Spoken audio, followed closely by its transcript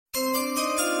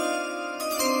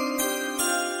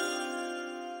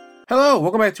Hello,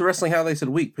 welcome back to Wrestling Highlights of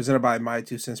the Week, presented by My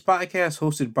Two Cents Podcast,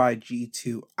 hosted by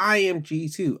G2. I am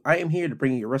G2. I am here to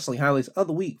bring you wrestling highlights of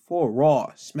the week for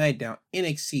Raw, SmackDown,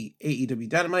 NXT, AEW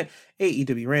Dynamite,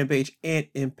 AEW Rampage, and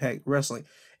Impact Wrestling.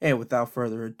 And without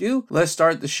further ado, let's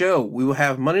start the show. We will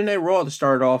have Monday Night Raw to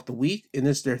start off the week, and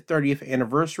this is their 30th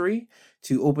anniversary.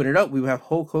 To open it up, we will have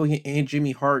Hulk Hogan and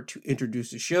Jimmy Hart to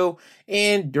introduce the show,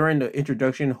 and during the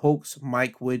introduction, Hulk's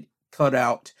mic would cut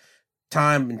out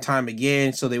time and time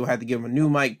again, so they will have to give him a new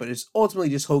mic, but it's ultimately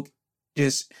just Hulk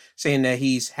just saying that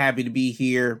he's happy to be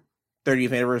here,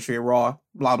 30th anniversary of Raw,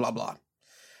 blah, blah, blah.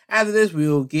 After this, we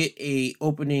will get a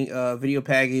opening video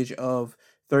package of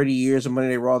 30 years of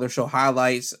Monday Night Raw. They'll show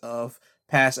highlights of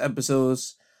past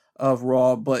episodes of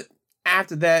Raw, but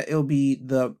after that, it'll be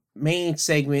the main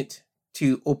segment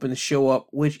to open the show up,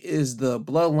 which is the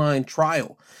Bloodline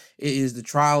trial. It is the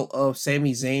trial of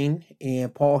Sami Zayn,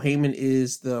 and Paul Heyman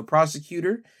is the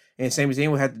prosecutor, and Sami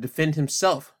Zayn will have to defend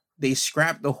himself. They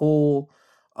scrapped the whole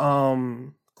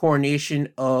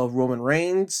coronation of Roman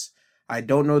Reigns. I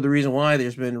don't know the reason why.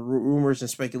 There's been rumors and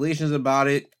speculations about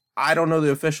it. I don't know the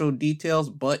official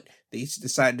details, but they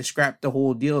decided to scrap the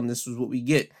whole deal, and this was what we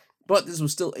get. But this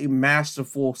was still a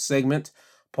masterful segment.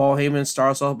 Paul Heyman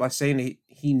starts off by saying that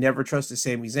he never trusted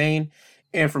Sami Zayn.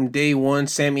 And from day one,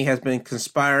 Sami has been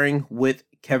conspiring with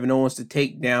Kevin Owens to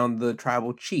take down the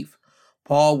tribal chief.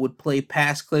 Paul would play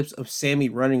past clips of Sami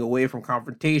running away from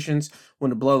confrontations when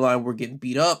the Bloodline were getting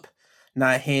beat up,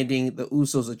 not handing the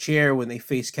Usos a chair when they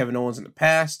faced Kevin Owens in the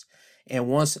past. And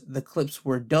once the clips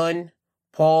were done,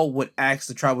 Paul would ask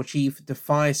the tribal chief to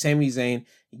find Sami Zayn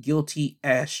guilty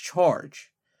as charged.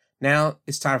 Now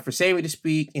it's time for Sami to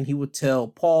speak, and he would tell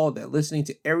Paul that listening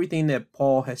to everything that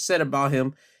Paul has said about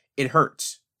him, it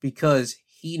hurts because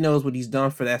he knows what he's done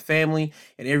for that family,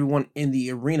 and everyone in the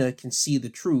arena can see the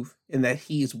truth and that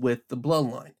he is with the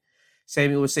Bloodline.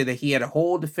 Sami would say that he had a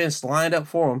whole defense lined up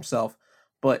for himself,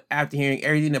 but after hearing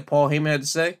everything that Paul Heyman had to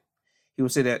say, he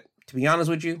would say that, to be honest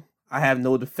with you, I have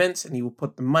no defense, and he will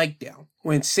put the mic down.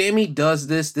 When Sami does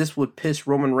this, this would piss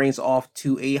Roman Reigns off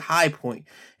to a high point,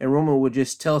 and Roman would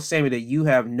just tell Sami that you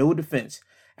have no defense.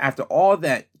 After all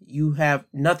that, you have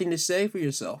nothing to say for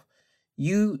yourself.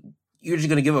 You're just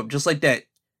going to give up just like that.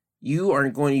 You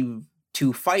aren't going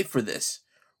to fight for this.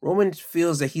 Roman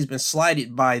feels that he's been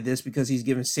slighted by this because he's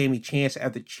given Sami chance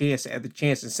after chance after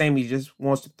chance, and Sami just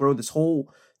wants to throw this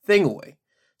whole thing away.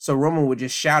 So Roman would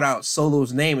just shout out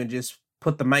Solo's name and just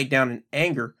put the mic down in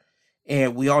anger,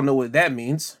 and we all know what that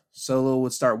means. Solo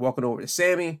would start walking over to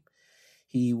Sami.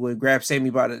 He would grab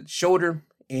Sami by the shoulder,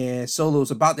 and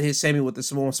Solo's about to hit Sami with the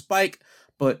Samoan spike,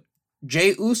 but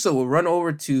Jey Uso would run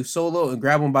over to Solo and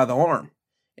grab him by the arm.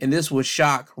 And this would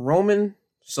shock Roman,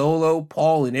 Solo,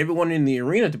 Paul, and everyone in the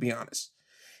arena, to be honest.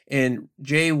 And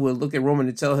Jey would look at Roman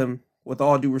and tell him, with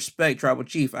all due respect, Tribal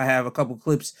Chief, I have a couple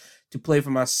clips to play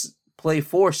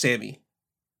for Sami.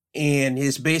 And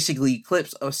it's basically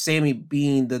clips of Sami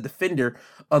being the defender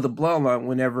of the Bloodline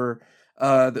whenever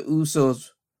the Usos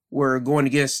were going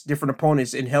against different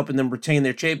opponents and helping them retain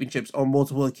their championships on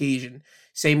multiple occasions.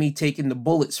 Sami taking the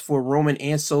bullets for Roman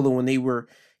and Solo when they were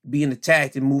being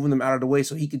attacked and moving them out of the way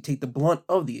so he could take the blunt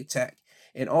of the attack.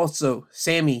 And also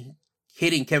Sami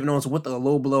hitting Kevin Owens with a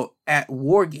low blow at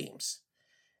War Games.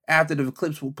 After the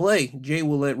clips will play, Jey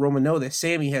will let Roman know that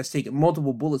Sami has taken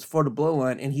multiple bullets for the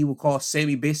Bloodline, and he will call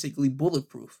Sami basically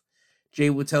bulletproof. Jey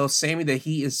will tell Sami that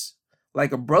he is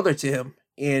like a brother to him,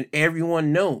 and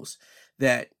everyone knows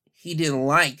that he didn't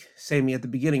like Sami at the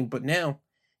beginning, but now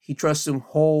he trusts him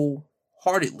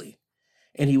wholeheartedly.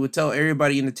 And he would tell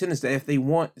everybody in attendance that if they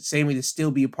want Sami to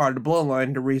still be a part of the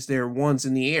Bloodline, to raise their ones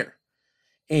in the air.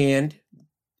 And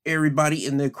everybody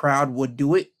in the crowd would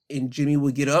do it, and Jimmy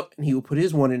would get up and he would put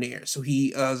his one in the air. So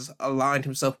he aligned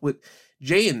himself with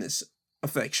Jey in this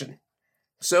affection.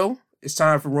 So it's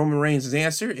time for Roman Reigns'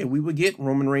 answer, and we would get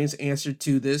Roman Reigns' answer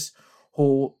to this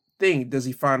whole thing. Does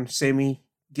he find Sami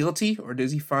guilty, or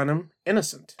does he find him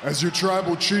innocent? As your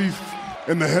tribal chief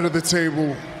and the head of the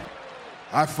table,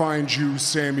 I find you,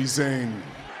 Sami Zayn,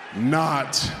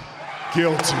 not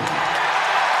guilty.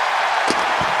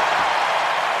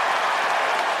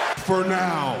 For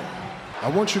now, I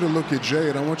want you to look at Jey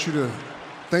and I want you to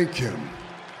thank him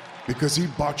because he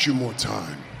bought you more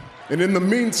time. And in the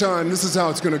meantime, this is how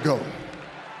it's gonna go.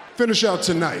 Finish out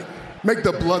tonight, make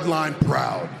the Bloodline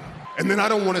proud. And then I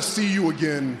don't wanna see you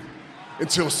again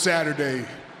until Saturday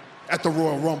at the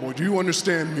Royal Rumble. Do you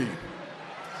understand me?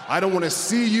 I don't wanna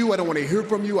see you, I don't wanna hear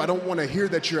from you, I don't wanna hear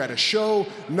that you're at a show,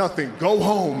 nothing. Go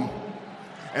home,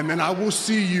 and then I will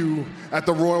see you at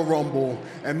the Royal Rumble,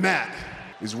 and that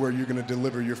is where you're gonna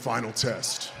deliver your final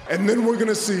test. And then we're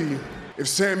gonna see if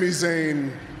Sami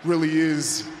Zayn really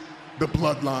is the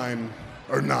bloodline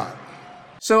or not.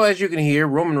 So as you can hear,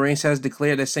 Roman Reigns has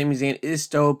declared that Sami Zayn is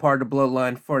still part of the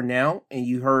bloodline for now, and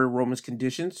you heard Roman's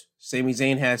conditions. Sami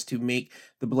Zayn has to make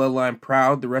the bloodline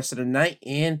proud the rest of the night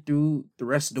and through the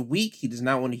rest of the week. He does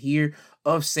not want to hear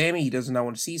of Sami. He does not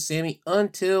want to see Sami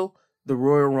until the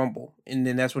Royal Rumble, and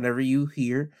then that's whenever you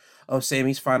hear of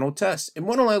Sami's final test. And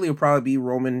more than likely will probably be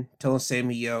Roman telling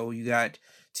Sami, yo, you got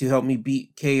to help me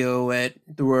beat KO at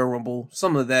the Royal Rumble,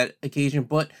 some of that occasion,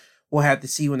 but we'll have to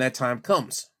see when that time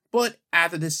comes. But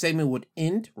after this segment would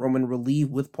end, Roman would leave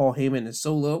with Paul Heyman and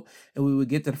Solo, and we would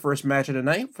get to the first match of the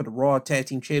night for the Raw Tag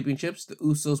Team Championships. The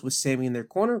Usos with Sami in their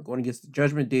corner, going against the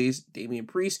Judgment Day's Damian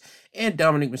Priest and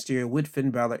Dominic Mysterio with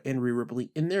Finn Balor and Rhea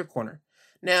Ripley in their corner.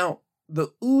 Now, the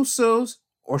Usos,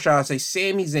 or shall I say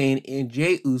Sami Zayn and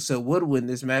Jey Uso, would win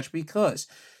this match because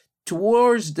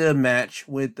towards the match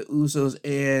with the Usos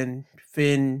and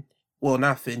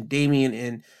Damian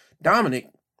and Dominic,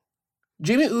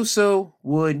 Jimmy Uso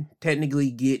would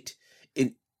technically get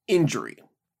an injury,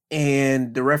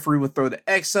 and the referee would throw the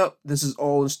X up. This is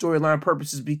all in storyline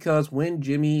purposes because when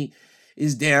Jimmy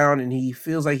is down and he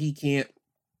feels like he can't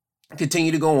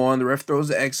continue to go on, the ref throws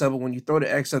the X up, and when you throw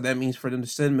the X up, that means for them to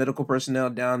send medical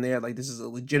personnel down there, like this is a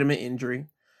legitimate injury.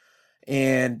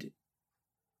 And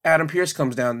Adam Pearce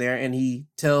comes down there, and he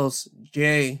tells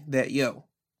Jay that, yo,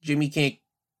 Jimmy can't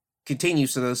continue,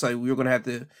 so it's like we're going to have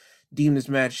to deem this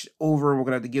match over, and we're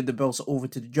going to have to give the belts over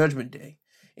to the Judgment Day.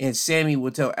 And Sami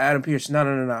would tell Adam Pearce,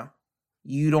 no.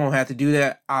 You don't have to do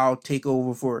that. I'll take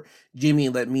over for Jimmy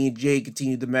and let me and Jay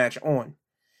continue the match on.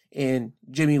 And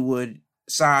Jimmy would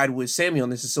side with Sami on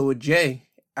this, and so would Jay.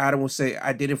 Adam would say,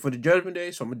 I did it for the Judgment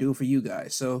Day, so I'm going to do it for you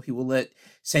guys. So he will let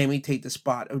Sami take the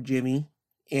spot of Jimmy,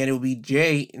 and it will be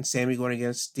Jay and Sami going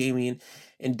against Damian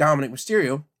and Dominic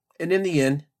Mysterio. And in the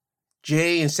end,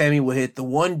 Jay and Sami would hit the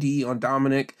 1D on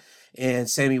Dominic, and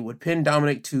Sami would pin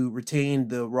Dominic to retain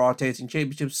the Raw Tag Team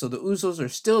Championships. So the Usos are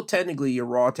still technically your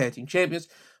Raw Tag Team Champions,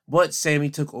 but Sami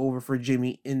took over for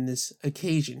Jimmy in this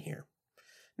occasion here.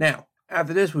 Now,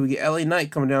 after this, we would get LA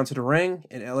Knight coming down to the ring,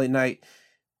 and LA Knight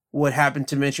would happen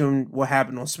to mention what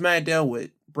happened on SmackDown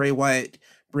with Bray Wyatt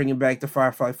bringing back the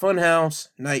Firefly Funhouse.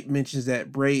 Knight mentions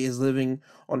that Bray is living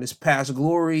on his past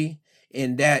glory,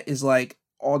 and that is like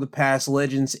all the past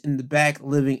legends in the back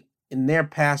living in their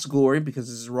past glory, because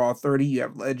this is Raw 30, you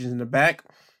have legends in the back.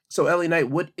 So LA Knight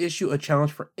would issue a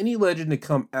challenge for any legend to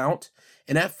come out,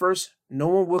 and at first, no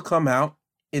one will come out,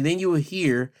 and then you will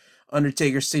hear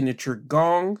Undertaker's signature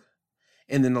gong,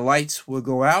 and then the lights will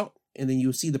go out, and then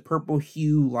you'll see the purple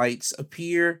hue lights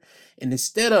appear, and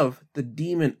instead of the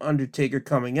Demon Undertaker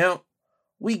coming out,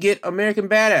 we get American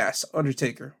Badass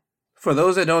Undertaker. For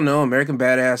those that don't know, American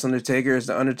Badass Undertaker is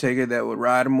the Undertaker that would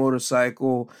ride a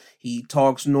motorcycle. He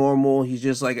talks normal. He's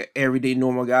just like an everyday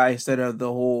normal guy instead of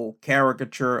the whole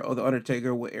caricature of the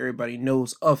Undertaker what everybody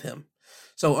knows of him.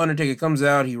 So Undertaker comes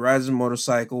out. He rides a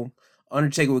motorcycle.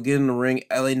 Undertaker will get in the ring.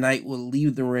 LA Knight will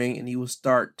leave the ring, and he will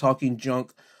start talking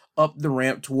junk up the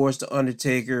ramp towards the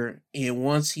Undertaker. And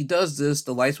once he does this,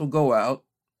 the lights will go out.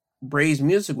 Bray's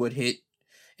music would hit,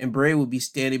 and Bray would be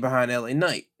standing behind LA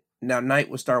Knight. Now, Knight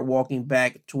would start walking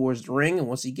back towards the ring, and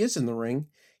once he gets in the ring,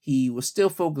 he was still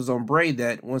focused on Bray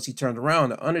that once he turned around,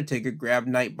 the Undertaker grabbed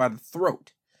Knight by the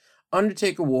throat.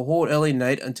 Undertaker will hold LA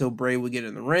Knight until Bray would get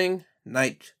in the ring.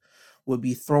 Knight would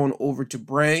be thrown over to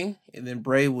Bray, and then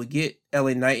Bray would get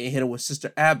LA Knight and hit him with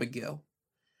Sister Abigail.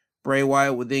 Bray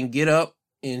Wyatt would then get up,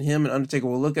 and him and Undertaker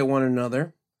will look at one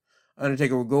another.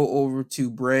 Undertaker will go over to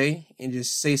Bray and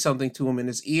just say something to him in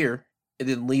his ear, and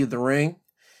then leave the ring,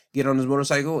 get on his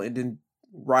motorcycle, and then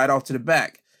ride off to the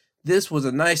back. This was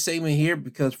a nice segment here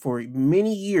because for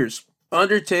many years,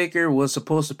 Undertaker was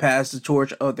supposed to pass the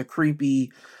torch of the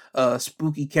creepy,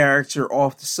 spooky character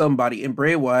off to somebody. And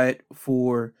Bray Wyatt,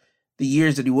 for the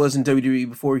years that he was in WWE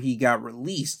before he got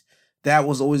released, that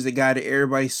was always the guy that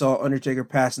everybody saw Undertaker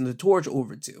passing the torch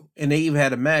over to. And they even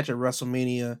had a match at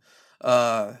WrestleMania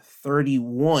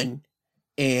 31,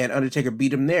 and Undertaker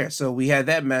beat him there. So we had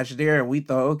that match there, and we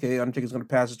thought, okay, Undertaker's going to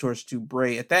pass the torch to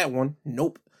Bray at that one.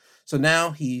 Nope. So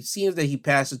now he seems that he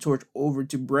passed the torch over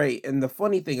to Bray. And the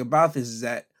funny thing about this is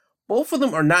that both of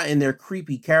them are not in their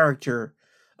creepy character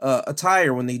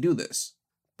attire when they do this.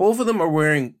 Both of them are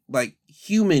wearing like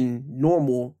human,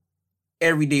 normal,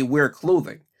 everyday wear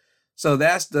clothing. So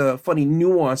that's the funny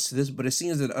nuance to this, but it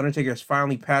seems that Undertaker has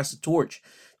finally passed the torch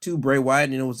to Bray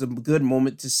Wyatt, and it was a good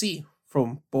moment to see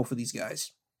from both of these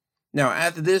guys. Now,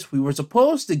 after this, we were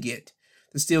supposed to get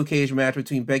the steel cage match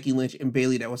between Becky Lynch and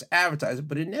Bayley that was advertised,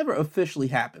 but it never officially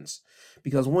happens,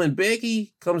 because when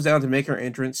Becky comes down to make her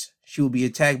entrance, she will be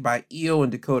attacked by Io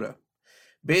and Dakota.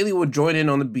 Bayley would join in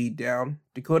on the beatdown.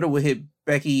 Dakota would hit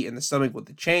Becky in the stomach with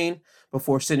the chain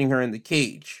before sending her in the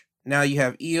cage. Now you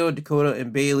have Io, Dakota,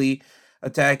 and Bayley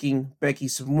attacking Becky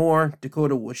some more.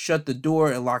 Dakota would shut the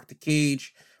door and lock the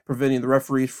cage, preventing the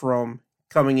referees from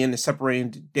coming in and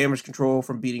separating Damage Control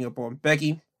from beating up on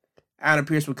Becky. Adam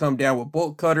Pearce would come down with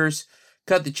bolt cutters,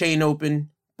 cut the chain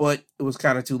open, but it was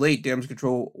kind of too late. Damage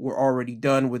Control were already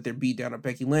done with their beatdown of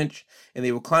Becky Lynch, and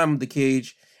they would climb up the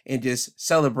cage and just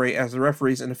celebrate as the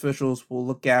referees and officials will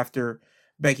look after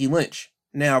Becky Lynch.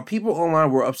 Now, people online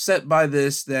were upset by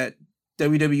this, that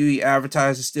WWE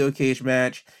advertised a steel cage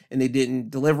match and they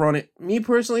didn't deliver on it. Me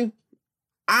personally,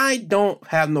 I don't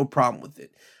have no problem with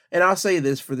it. And I'll say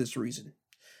this for this reason.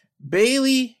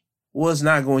 Bayley was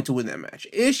not going to win that match.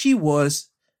 If she was,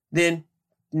 then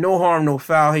no harm, no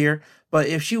foul here. But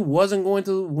if she wasn't going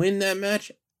to win that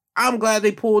match, I'm glad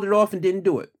they pulled it off and didn't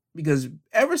do it. Because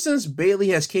ever since Bayley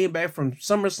has came back from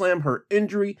SummerSlam, her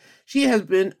injury, she has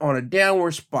been on a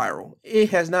downward spiral.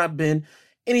 It has not been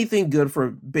anything good for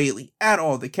Bayley at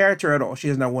all, the character at all. She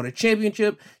has not won a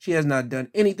championship. She has not done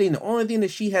anything. The only thing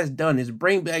that she has done is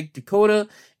bring back Dakota,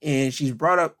 and she's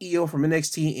brought up Io from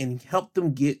NXT and helped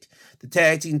them get the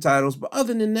tag team titles. But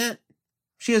other than that,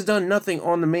 she has done nothing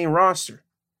on the main roster.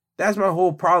 That's my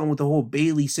whole problem with the whole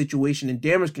Bayley situation and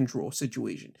Damage Control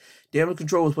situation. Damage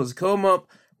Control was supposed to come up,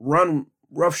 run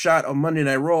roughshod on Monday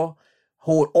Night Raw,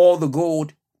 hold all the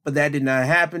gold, but that did not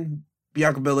happen.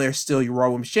 Bianca Belair is still your Raw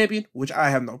Women's Champion, which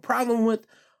I have no problem with,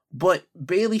 but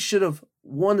Bayley should have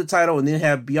won the title and then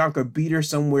have Bianca beat her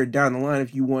somewhere down the line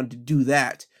if you wanted to do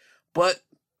that. But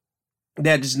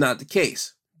that is not the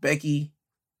case. Becky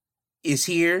is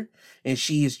here, and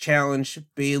she has challenged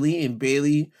Bayley, and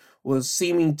Bayley was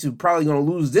seeming to probably going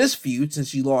to lose this feud since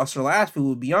she lost her last feud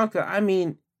with Bianca. I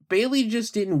mean, Bayley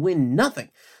just didn't win nothing.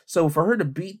 So for her to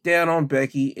beat down on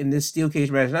Becky in this steel cage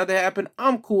match not to happen,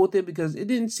 I'm cool with it because it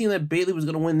didn't seem like Bayley was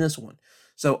going to win this one.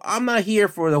 So I'm not here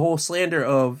for the whole slander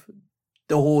of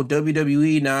the whole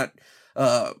WWE not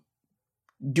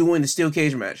doing the steel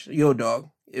cage match. Yo,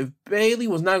 dog, if Bayley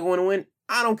was not going to win,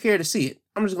 I don't care to see it.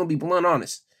 I'm just going to be blunt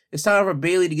honest. It's time for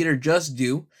Bayley to get her just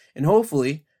due. And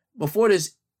hopefully, before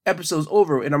this episode's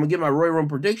over and I'm going to get my Royal Rumble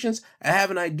predictions, I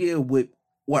have an idea with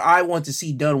what I want to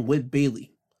see done with Bayley.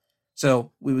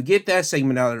 So we would get that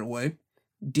segment out of the way.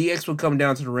 DX will come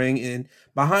down to the ring, and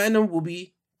behind them will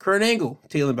be Kurt Angle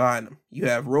tailing behind them. You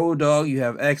have Road Dogg, you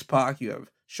have X-Pac, you have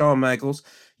Shawn Michaels,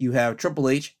 you have Triple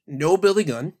H, no Billy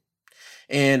Gunn.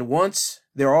 And once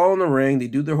they're all in the ring, they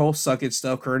do their whole suck it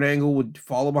stuff. Kurt Angle would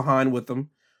follow behind with them.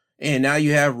 And now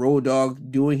you have Road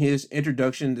Dogg doing his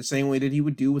introduction the same way that he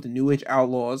would do with the New Age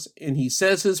Outlaws. And he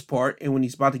says his part, and when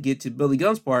he's about to get to Billy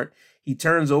Gunn's part, he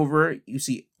turns over. You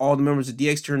see all the members of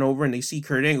DX turn over, and they see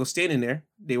Kurt Angle standing there.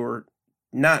 They were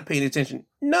not paying attention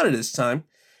none of this time.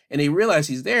 And they realize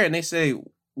he's there, and they say,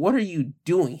 "What are you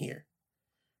doing here?"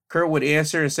 Kurt would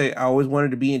answer and say, "I always wanted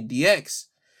to be in DX."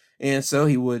 And so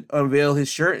he would unveil his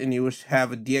shirt, and he would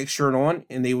have a DX shirt on,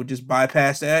 and they would just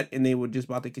bypass that, and they would just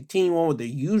about to continue on with their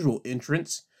usual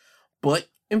entrance. But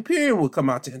Imperium would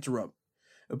come out to interrupt.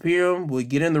 Imperium would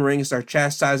get in the ring and start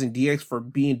chastising DX for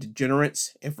being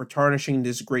degenerates and for tarnishing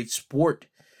this great sport.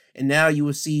 And now you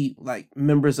will see like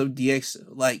members of DX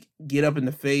like get up in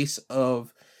the face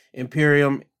of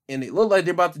Imperium, and they look like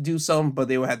they're about to do something, but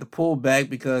they will have to pull back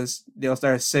because they'll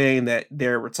start saying that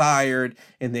they're retired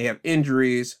and they have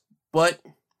injuries. But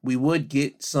we would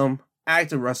get some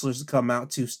active wrestlers to come out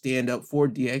to stand up for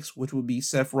DX, which would be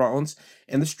Seth Rollins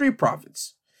and the Street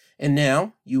Profits. And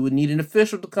now you would need an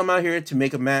official to come out here to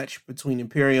make a match between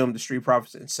Imperium, the Street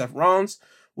Profits, and Seth Rollins,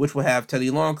 which will have Teddy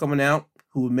Long coming out,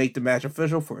 who would make the match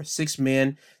official for a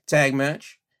 6-man tag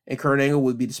match. And Kurt Angle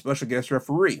would be the special guest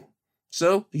referee.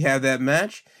 So we have that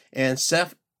match, and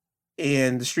Seth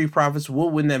and the Street Profits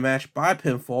will win that match by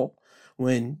pinfall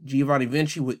when Giovanni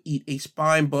Vinci would eat a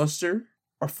spine buster,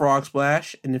 a frog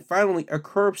splash, and then finally a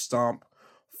curb stomp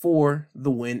for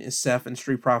the win, and Seth and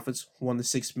Street Profits won the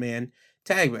 6-man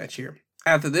tag match here.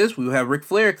 After this, we will have Ric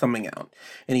Flair coming out,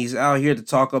 and he's out here to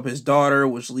talk up his daughter,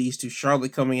 which leads to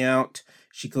Charlotte coming out.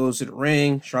 She goes to the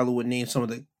ring. Charlotte would name some of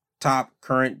the top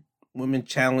current women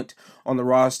talent on the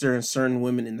roster and certain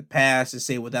women in the past and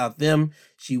say without them,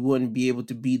 she wouldn't be able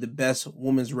to be the best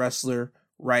women's wrestler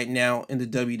right now in the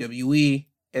WWE.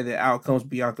 And then out comes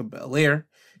Bianca Belair.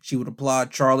 She would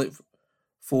applaud Charlotte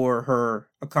for her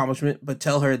accomplishment, but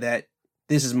tell her that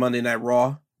this is Monday Night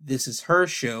Raw. This is her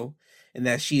show, and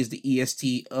that she is the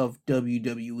EST of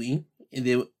WWE. And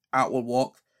then out would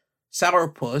walk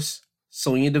Sourpuss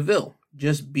Sonya Deville,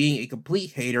 just being a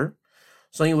complete hater.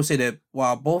 Sonya would say that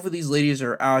while both of these ladies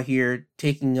are out here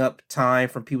taking up time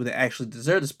from people that actually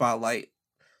deserve the spotlight,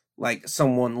 like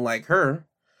someone like her,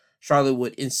 Charlotte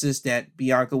would insist that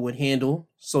Bianca would handle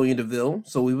Sonya Deville,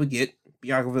 so we would get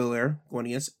Bianca Belair going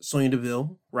against Sonya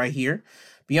Deville right here.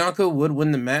 Bianca would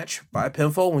win the match by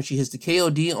pinfall when she hits the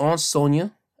KOD on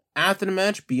Sonya. After the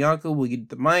match, Bianca would get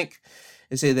the mic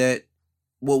and say that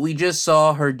what we just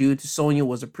saw her do to Sonya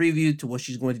was a preview to what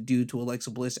she's going to do to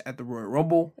Alexa Bliss at the Royal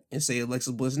Rumble, and say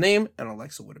Alexa Bliss' name, and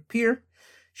Alexa would appear.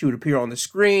 She would appear on the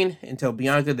screen and tell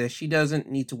Bianca that she doesn't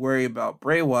need to worry about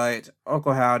Bray Wyatt,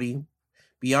 Uncle Howdy.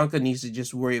 Bianca needs to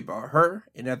just worry about her,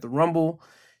 and at the Rumble,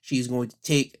 she's going to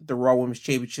take the Raw Women's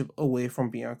Championship away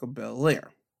from Bianca Belair.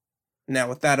 Now,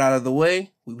 with that out of the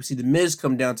way, we would see The Miz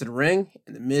come down to the ring,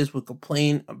 and The Miz would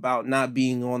complain about not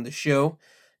being on the show,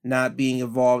 not being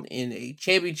involved in a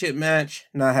championship match,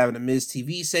 not having a Miz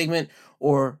TV segment,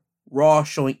 or Raw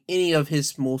showing any of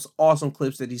his most awesome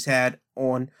clips that he's had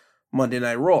on Monday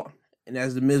Night Raw. And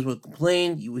as The Miz would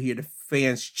complain, you would hear the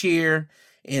fans cheer,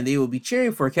 and they would be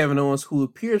cheering for Kevin Owens, who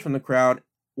appears from the crowd,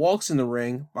 walks in the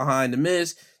ring behind The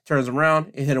Miz, turns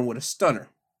around, and hit him with a stunner.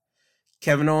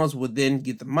 Kevin Owens would then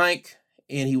get the mic,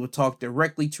 and he would talk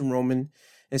directly to Roman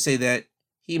and say that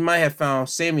he might have found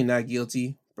Sami not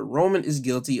guilty, but Roman is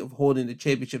guilty of holding the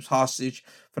championships hostage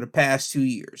for the past 2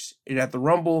 years. And at the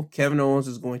Rumble, Kevin Owens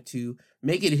is going to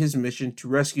make it his mission to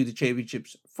rescue the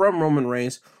championships from Roman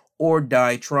Reigns or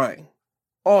die trying.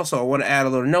 Also, I want to add a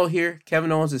little note here.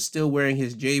 Kevin Owens is still wearing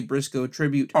his Jay Briscoe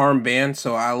tribute armband,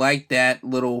 so I like that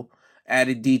little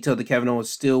added detail that Kevin Owens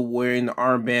still wearing the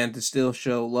armband to still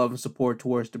show love and support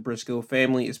towards the Briscoe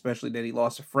family, especially that he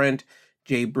lost a friend,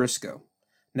 Jay Briscoe.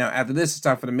 Now, after this, it's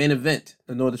time for the main event,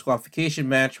 the no disqualification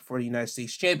match for the United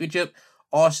States Championship,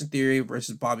 Austin Theory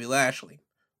versus Bobby Lashley.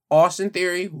 Austin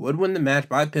Theory would win the match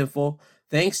by pinfall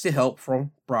thanks to help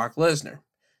from Brock Lesnar.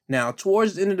 Now,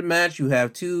 towards the end of the match, you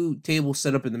have two tables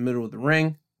set up in the middle of the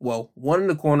ring. Well, one in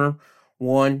the corner,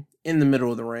 one in the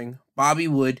middle of the ring. Bobby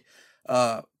would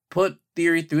put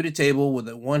Theory through the table with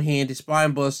a one-handed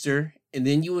spine buster, and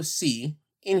then you will see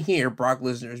and hear Brock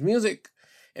Lesnar's music,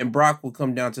 and Brock would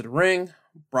come down to the ring.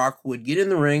 Brock would get in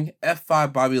the ring,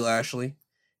 F5 Bobby Lashley,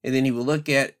 and then he would look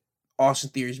at Austin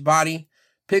Theory's body,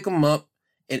 pick him up,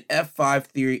 and F5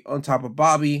 Theory on top of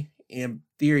Bobby, and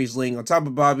Theory's laying on top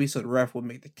of Bobby, so the ref will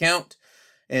make the count,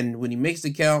 and when he makes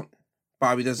the count,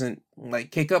 Bobby doesn't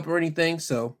kick up or anything,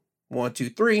 so 1,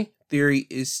 2, 3, Theory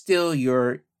is still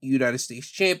your United States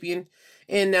champion.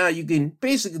 And now you can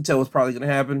basically tell what's probably going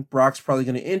to happen. Brock's probably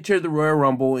going to enter the Royal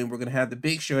Rumble, and we're going to have the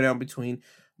big showdown between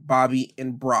Bobby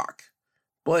and Brock.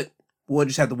 But we'll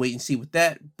just have to wait and see with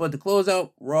that. But to close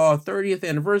out Raw 30th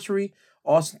anniversary,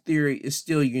 Austin Theory is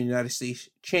still your United States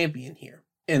champion here.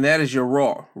 And that is your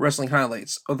Raw wrestling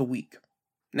highlights of the week.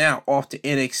 Now, off to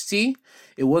NXT.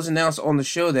 It was announced on the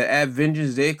show that at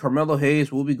Vengeance Day, Carmelo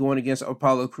Hayes will be going against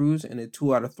Apollo Crews in a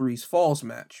 2 out of 3 falls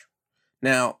match.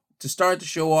 Now, to start the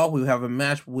show off, we have a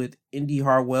match with Indy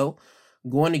Hartwell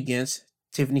going against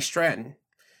Tiffany Stratton.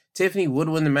 Tiffany would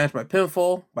win the match by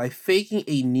pinfall by faking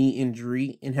a knee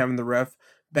injury and having the ref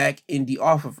back Indy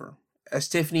off of her. As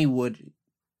Tiffany would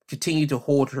continue to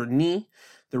hold her knee,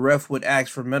 the ref would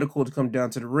ask for medical to come down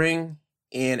to the ring,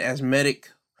 and as medic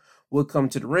would come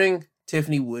to the ring,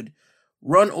 Tiffany would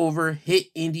run over, hit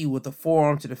Indy with a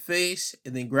forearm to the face,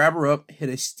 and then grab her up, hit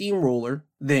a steamroller,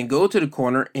 then go to the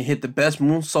corner and hit the best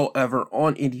moonsault ever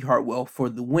on Indy Hartwell for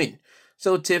the win.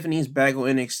 So Tiffany's back on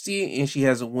NXT, and she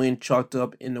has a win chalked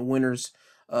up in the winner's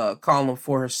column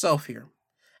for herself here.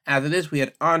 After this, we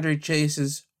had Andre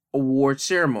Chase's award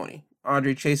ceremony.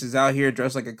 Andre Chase is out here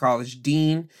dressed like a college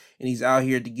dean, and he's out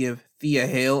here to give Thea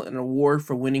Hale an award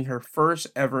for winning her first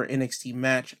ever NXT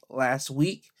match last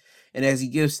week. And as he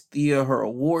gives Thea her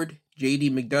award,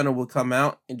 JD McDonough will come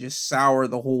out and just sour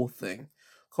the whole thing,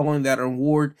 calling that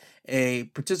award a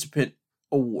participant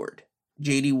award.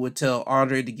 JD would tell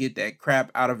Andre to get that crap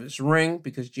out of his ring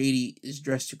because JD is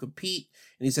dressed to compete,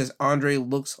 and he says Andre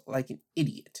looks like an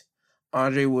idiot.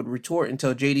 Andre would retort and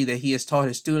tell JD that he has taught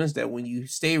his students that when you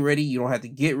stay ready, you don't have to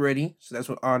get ready. So that's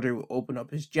when Andre will open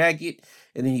up his jacket,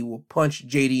 and then he will punch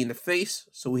JD in the face.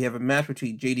 So we have a match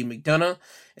between JD McDonough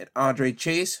and Andre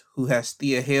Chase, who has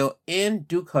Thea Hale and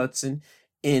Duke Hudson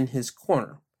in his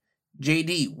corner.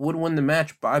 JD would win the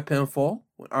match by pinfall.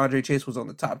 When Andre Chase was on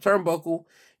the top turnbuckle,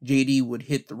 JD would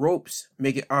hit the ropes,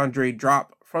 making Andre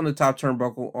drop from the top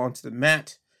turnbuckle onto the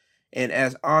mat. And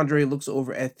as Andre looks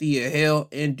over at Thea Hale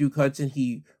and Duke Hudson,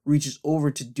 he reaches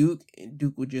over to Duke, and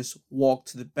Duke would just walk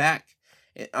to the back.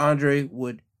 And Andre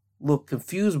would look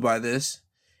confused by this.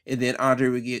 And then Andre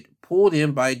would get pulled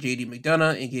in by JD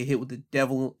McDonough and get hit with the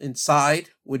Devil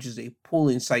Inside, which is a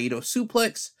pulling Saito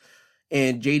suplex.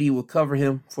 And JD would cover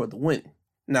him for the win.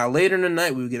 Now, later in the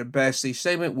night, we get a backstage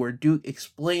segment where Duke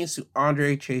explains to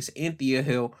Andre Chase and Thea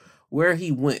Hill where he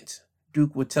went.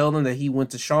 Duke would tell them that he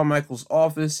went to Shawn Michaels'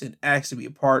 office and asked to be a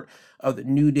part of the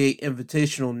New Day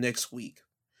Invitational next week.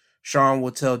 Shawn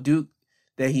will tell Duke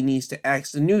that he needs to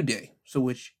ask the New Day, so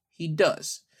which he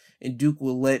does. And Duke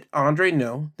will let Andre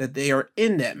know that they are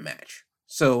in that match.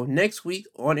 So next week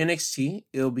on NXT,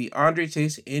 it'll be Andre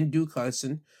Chase and Duke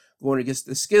Hudson going against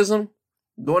the Schism,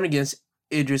 going against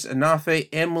Idris Anafe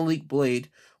and Malik Blade,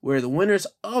 where the winners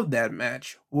of that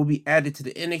match will be added to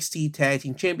the NXT Tag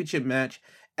Team Championship match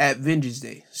at Vengeance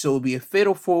Day. So it'll be a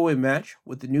fatal 4-way match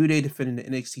with the New Day defending the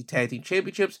NXT Tag Team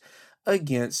Championships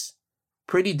against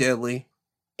Pretty Deadly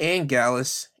and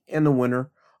Gallus, and the winner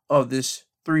of this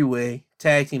 3-way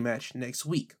tag team match next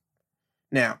week.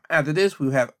 Now, after this,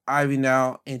 we have Ivy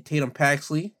Nile and Tatum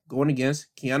Paxley going against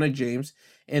Kiana James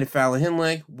and Fallon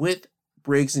Henley with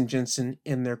Briggs and Jensen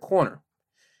in their corner.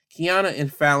 Kiana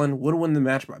and Fallon would win the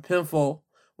match by pinfall.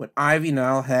 When Ivy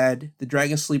Nile had the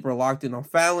Dragon Sleeper locked in on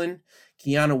Fallon,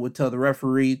 Kiana would tell the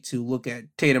referee to look at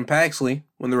Tatum Paxley.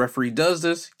 When the referee does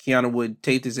this, Kiana would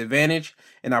take this advantage,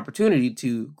 an opportunity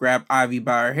to grab Ivy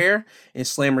by her hair and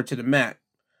slam her to the mat.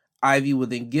 Ivy would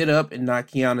then get up and knock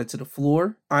Kiana to the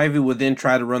floor. Ivy would then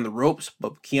try to run the ropes,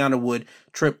 but Kiana would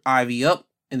trip Ivy up,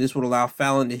 and this would allow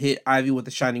Fallon to hit Ivy with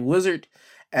the Shining Wizard,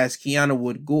 as Kiana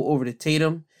would go over to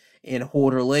Tatum and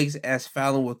hold her legs as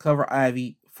Fallon would cover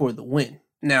Ivy for the win.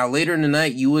 Now, later in the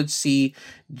night, you would see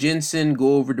Jensen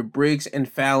go over to Briggs and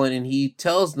Fallon, and he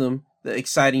tells them the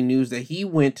exciting news that he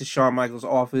went to Shawn Michaels'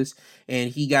 office and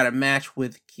he got a match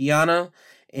with Kiana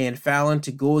and Fallon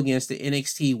to go against the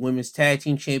NXT Women's Tag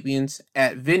Team Champions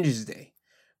at Vengeance Day.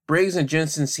 Briggs and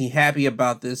Jensen seem happy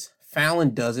about this.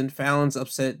 Fallon doesn't. Fallon's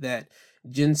upset that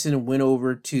Jensen went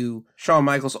over to Shawn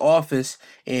Michaels' office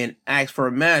and asked for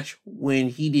a match when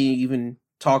he didn't even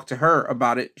talk to her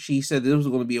about it. She said this was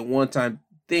going to be a one-time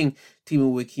thing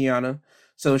teaming with Kiana.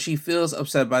 So she feels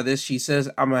upset by this. She says,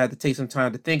 I'm going to have to take some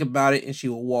time to think about it, and she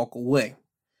will walk away.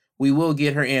 We will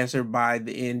get her answer by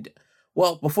the end,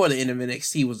 well, before the end of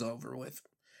NXT was over with.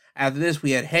 After this,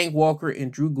 we had Hank Walker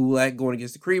and Drew Gulak going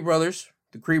against the Creed Brothers.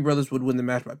 The Creed Brothers would win the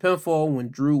match by pinfall when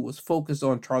Drew was focused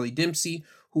on Charlie Dempsey,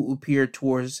 who appeared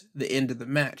towards the end of the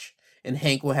match. And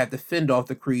Hank will have to fend off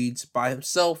the Creeds by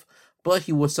himself, but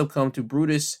he would succumb to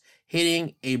Brutus,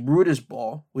 hitting a Brutus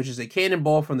ball, which is a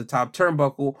cannonball from the top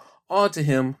turnbuckle, onto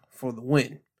him for the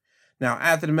win. Now,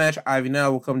 after the match, Ivy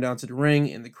Nile will come down to the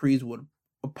ring, and the Creeds would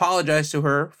apologize to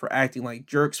her for acting like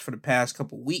jerks for the past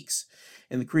couple weeks.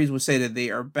 And the Creeds would say that they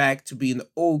are back to being the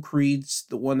old Creeds,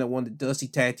 the one that won the Dusty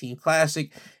Tag Team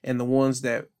Classic, and the ones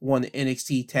that won the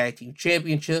NXT Tag Team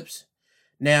Championships.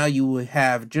 Now you would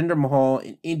have Jinder Mahal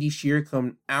and Indy Sheer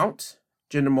come out.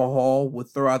 Jinder Mahal would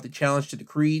throw out the challenge to the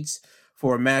Creeds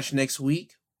for a match next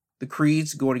week. The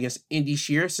Creeds going against Indy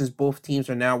Sheer, since both teams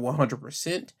are now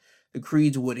 100%. The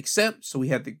Creeds would accept, so we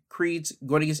have the Creeds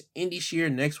going against Indy Sheer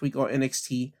next week on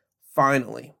NXT,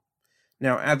 finally.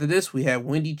 Now, after this, we have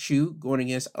Wendy Chu going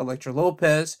against Elektra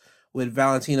Lopez, with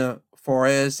Valentina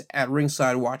Flores at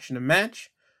ringside watching the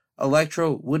match.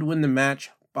 Elektra would win the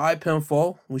match by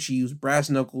pinfall when she used brass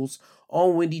knuckles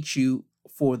on Wendy Chu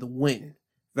for the win.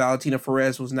 Valentina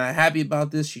Flores was not happy about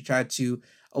this. She tried to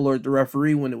alert the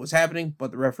referee when it was happening,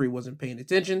 but the referee wasn't paying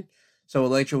attention. So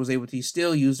Elektra was able to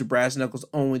still use the brass knuckles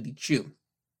on Wendy Chu.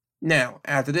 Now,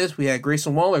 after this, we had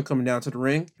Grayson Waller coming down to the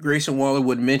ring. Grayson Waller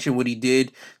would mention what he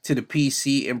did to the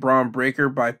PC and Braun Breaker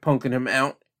by punking him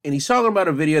out. And he's talking about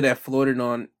a video that floated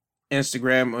on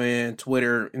Instagram and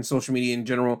Twitter and social media in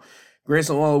general.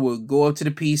 Grayson Waller would go up to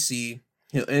the PC.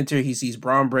 He'll enter. He sees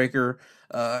Braun Breaker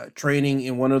training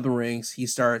in one of the rings. He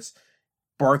starts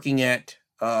barking at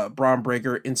Braun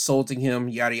Breaker, insulting him,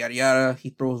 yada, yada, yada. He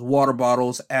throws water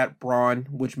bottles at Braun,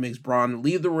 which makes Braun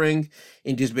leave the ring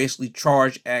and just basically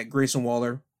charge at Grayson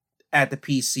Waller at the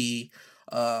PC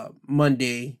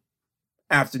Monday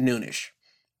afternoonish.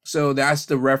 So that's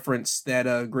the reference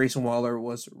that Grayson Waller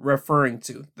was referring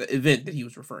to, the event that he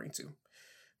was referring to.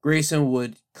 Grayson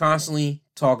would constantly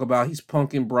talk about he's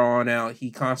punking Braun out. He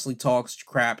constantly talks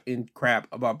crap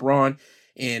about Braun,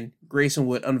 and Grayson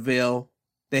would unveil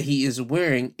that he is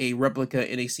wearing a replica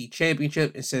NXT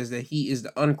championship and says that he is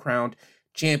the uncrowned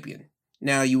champion.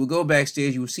 Now, you would go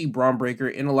backstage, you would see Braun Breaker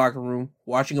in the locker room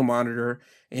watching a monitor,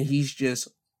 and he's just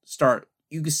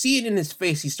you can see it in his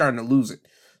face, he's starting to lose it.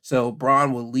 So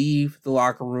Braun will leave the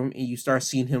locker room, and you start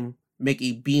seeing him make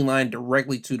a beeline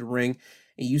directly to the ring,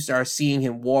 and you start seeing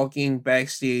him walking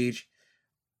backstage.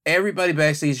 Everybody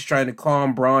backstage is trying to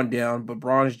calm Braun down, but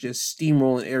Braun is just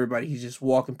steamrolling everybody. He's just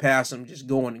walking past them, just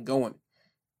going and going.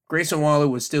 Grayson Waller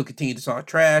would still continue to talk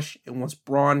trash, and once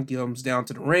Braun comes down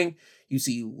to the ring, you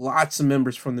see lots of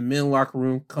members from the men locker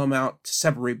room come out to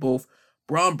separate both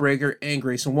Bron Breakker and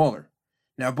Grayson Waller.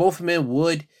 Now, both men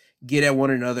would get at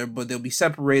one another, but they'll be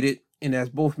separated, and as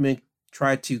both men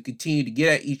try to continue to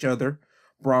get at each other,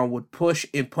 Braun would push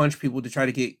and punch people to try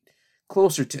to get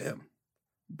closer to him.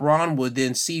 Braun would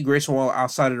then see Grayson Waller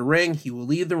outside of the ring. He will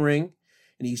leave the ring,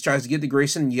 and he tries to get to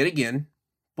Grayson yet again,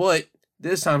 but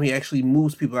this time he actually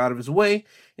moves people out of his way,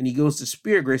 and he goes to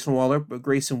spear Grayson Waller, but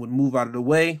Grayson would move out of the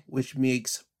way, which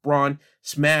makes Braun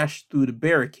smash through the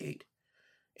barricade.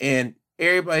 And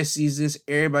everybody sees this,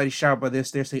 everybody shout by this,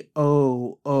 they say,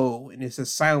 oh, oh, and it's a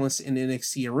silence in the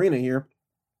NXT arena here.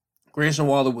 Grayson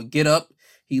Waller would get up,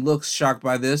 he looks shocked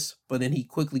by this, but then he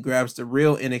quickly grabs the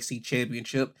real NXT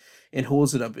championship and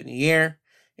holds it up in the air,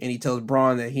 and he tells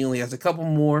Braun that he only has a couple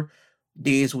more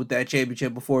days with that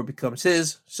championship before it becomes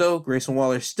his. So Grayson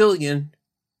Waller still again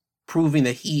proving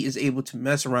that he is able to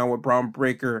mess around with Bron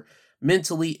Breakker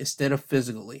mentally instead of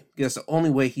physically, because that's the only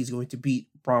way he's going to beat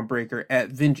Bron Breakker at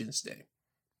Vengeance Day.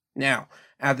 Now,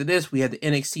 after this, we had the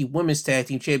NXT Women's Tag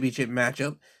Team Championship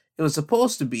matchup. It was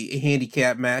supposed to be a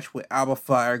handicap match with Alba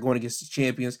Fire going against the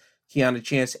champions Kiana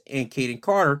Chance and Kayden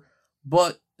Carter,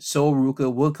 but Sol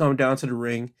Ruca would come down to the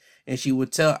ring and she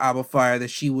would tell Alba Fire that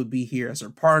she would be here as her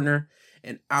partner,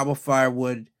 and Alba Fire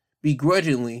would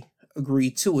begrudgingly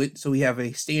agree to it. So we have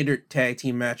a standard tag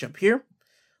team matchup here.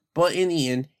 But in the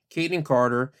end, Kayden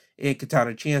Carter and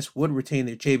Katana Chance would retain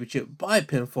their championship by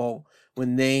pinfall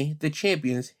when they, the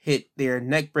champions, hit their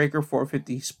neckbreaker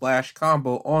 450 splash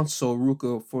combo on Sol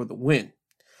Ruca for the win.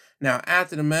 Now,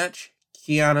 after the match,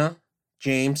 Kiana,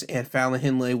 James, and Fallon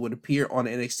Henley would appear on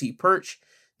the NXT perch.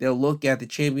 They'll look at the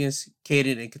champions,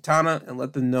 Kayden and Katana, and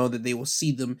let them know that they will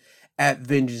see them at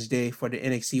Vengeance Day for the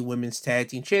NXT Women's Tag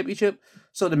Team Championship.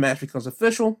 So the match becomes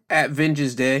official. At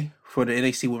Vengeance Day for the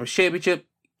NXT Women's Championship,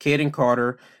 Kayden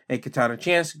Carter and Katana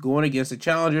Chance going against the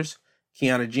challengers,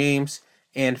 Kiana James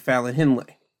and Fallon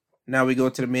Henley. Now we go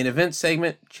to the main event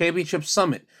segment, Championship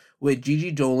Summit, with Gigi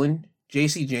Dolan,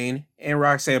 Jacy Jayne, and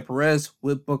Roxanne Perez,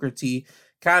 with Booker T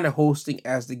kind of hosting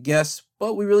as the guests.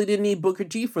 But we really didn't need Booker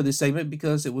T for this segment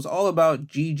because it was all about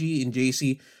Gigi and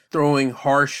Jacy throwing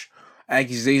harsh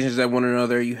accusations at one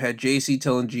another. You had Jacy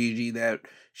telling Gigi that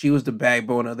she was the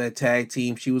backbone of that tag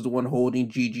team. She was the one holding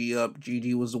Gigi up.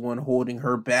 Gigi was the one holding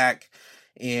her back,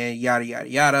 and yada, yada,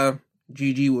 yada.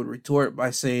 Gigi would retort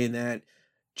by saying that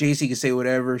Jacy can say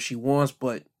whatever she wants,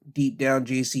 but deep down,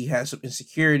 Jacy has some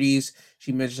insecurities.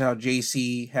 She mentions how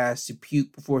Jacy has to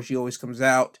puke before she always comes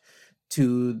out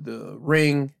to the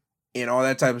ring and all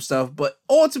that type of stuff. But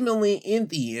ultimately, in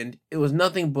the end, it was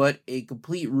nothing but a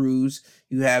complete ruse.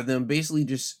 You have them basically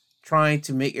just trying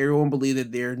to make everyone believe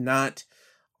that they're not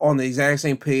on the exact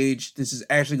same page. This is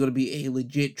actually going to be a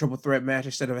legit triple threat match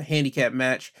instead of a handicap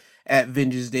match at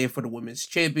Vengeance Day for the Women's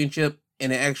Championship.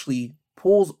 And it actually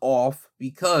pulls off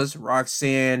because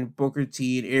Roxanne, Booker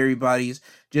T, and everybody's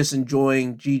just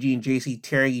enjoying Gigi and Jacy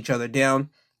tearing each other down,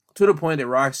 to the point that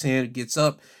Roxanne gets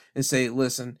up and say,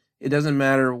 listen, it doesn't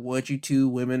matter what you two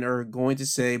women are going to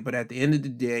say, but at the end of the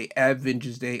day, at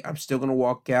Vengeance Day, I'm still going to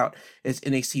walk out as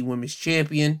NXT Women's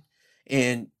Champion.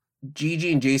 And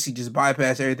Gigi and Jacy just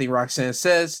bypass everything Roxanne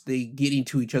says. They get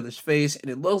into each other's face,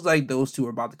 and it looks like those two are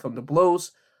about to come to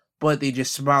blows, but they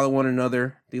just smile at one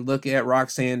another. They look at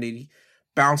Roxanne, they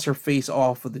bounce her face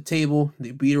off of the table,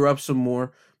 they beat her up some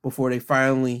more before they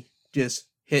finally just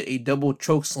hit a double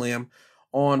choke slam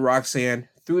on Roxanne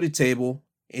through the table.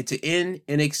 And to end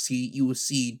NXT, you will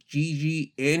see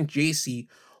Gigi and Jacy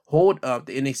hold up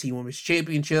the NXT Women's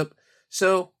Championship.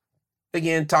 So,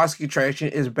 again, Toxic Attraction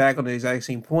is back on the exact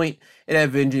same point. And at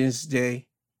Vengeance Day,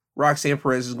 Roxanne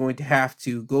Perez is going to have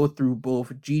to go through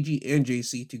both Gigi and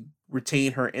Jacy to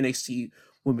retain her NXT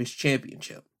Women's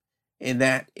Championship. And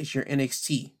that is your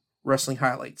NXT Wrestling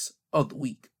Highlights of the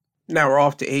week. Now we're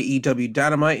off to AEW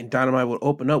Dynamite, and Dynamite will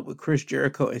open up with Chris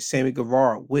Jericho and Sammy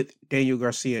Guevara with Daniel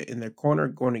Garcia in their corner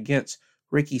going against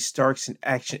Ricky Starks and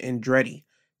Action Andretti.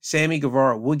 Sammy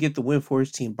Guevara will get the win for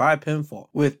his team by pinfall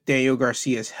with Daniel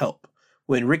Garcia's help.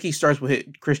 When Ricky Starks will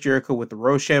hit Chris Jericho with the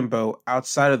Rochambeau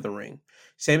outside of the ring,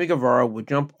 Sammy Guevara would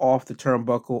jump off the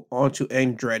turnbuckle onto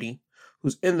Andretti,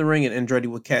 who's in the ring, and Andretti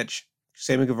would catch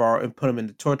Sammy Guevara and put him in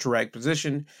the torture rack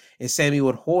position, and Sammy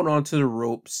would hold on to the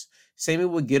ropes. Sammy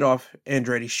would get off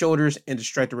Andretti's shoulders and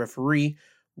distract the referee.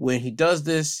 When he does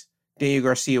this, Daniel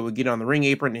Garcia would get on the ring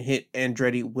apron and hit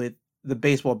Andretti with the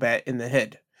baseball bat in the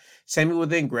head. Sammy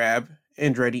would then grab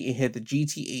Andretti and hit the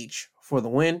GTH for the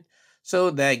win.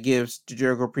 So that gives the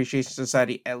Jericho Appreciation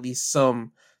Society at least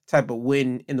some type of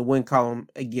win in the win column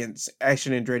against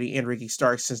Action Andretti and Ricky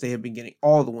Starks, since they have been getting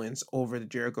all the wins over the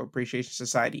Jericho Appreciation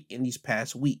Society in these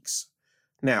past weeks.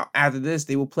 Now, after this,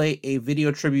 they will play a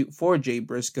video tribute for Jay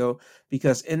Briscoe,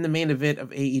 because in the main event of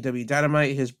AEW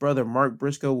Dynamite, his brother Mark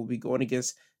Briscoe will be going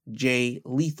against Jay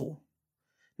Lethal.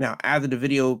 Now, after the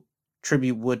video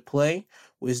tribute would play,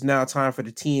 it is now time for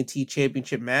the TNT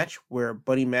Championship match, where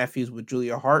Buddy Matthews with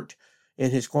Julia Hart in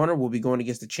his corner will be going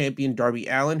against the champion Darby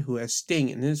Allin, who has Sting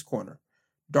in his corner.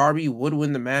 Darby would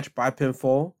win the match by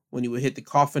pinfall when he would hit the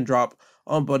coffin drop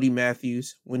on Buddy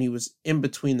Matthews when he was in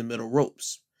between the middle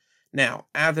ropes. Now,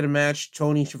 after the match,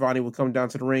 Tony Schiavone would come down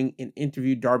to the ring and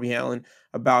interview Darby Allin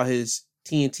about his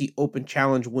TNT Open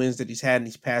Challenge wins that he's had in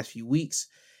these past few weeks.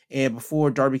 And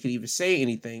before Darby could even say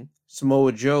anything,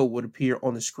 Samoa Joe would appear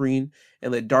on the screen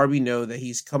and let Darby know that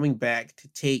he's coming back to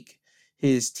take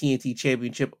his TNT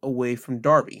Championship away from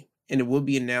Darby. And it will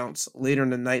be announced later in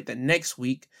the night that next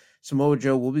week, Samoa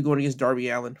Joe will be going against Darby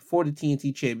Allin for the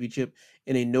TNT Championship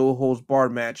in a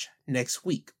no-holds-barred match next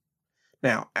week.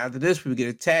 Now, after this, we get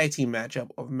a tag team matchup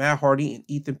of Matt Hardy and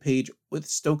Ethan Page with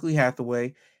Stokely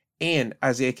Hathaway and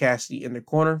Isaiah Cassidy in their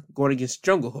corner, going against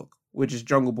Jungle Hook, which is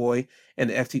Jungle Boy and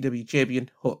the FTW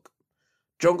champion Hook.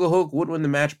 Jungle Hook would win the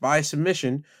match by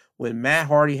submission when Matt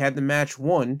Hardy had the match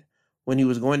won when he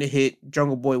was going to hit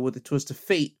Jungle Boy with a twist of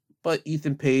fate, but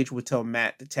Ethan Page would tell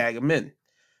Matt to tag him in.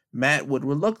 Matt would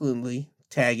reluctantly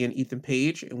tag in Ethan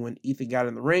Page, and when Ethan got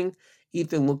in the ring,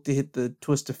 Ethan looked to hit the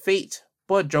twist of fate,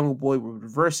 but Jungle Boy would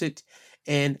reverse it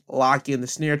and lock in the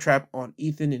snare trap on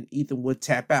Ethan, and Ethan would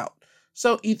tap out.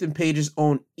 So Ethan Page's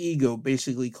own ego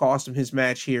basically cost him his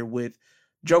match here with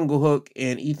Jungle Hook,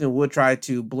 and Ethan would try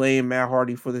to blame Matt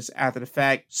Hardy for this after the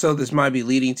fact. So this might be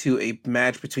leading to a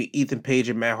match between Ethan Page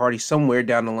and Matt Hardy somewhere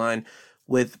down the line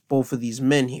with both of these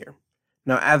men here.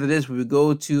 Now, after this, we would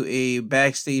go to a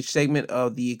backstage segment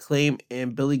of the Acclaim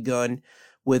and Billy Gunn,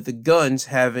 with the Gunns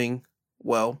having,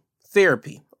 well,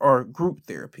 therapy or group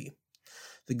therapy.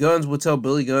 The Gunns will tell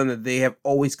Billy Gunn that they have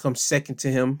always come second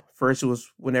to him. First, it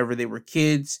was whenever they were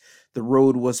kids. The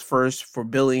road was first for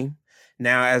Billy.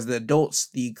 Now, as the adults,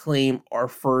 the Acclaim are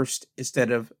first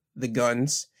instead of the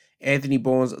Gunns. Anthony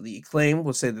Bowens of the Acclaim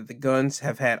will say that the Gunns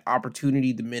have had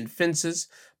opportunity to mend fences,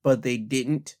 but they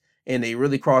didn't. And they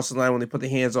really crossed the line when they put their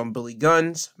hands on Billy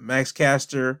Gunns. Max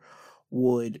Caster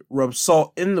would rub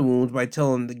salt in the wounds by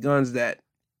telling the Gunns that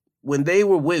when they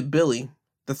were with Billy,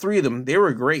 the three of them, they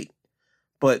were great,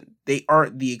 but they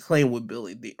aren't the Acclaim with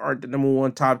Billy. They aren't the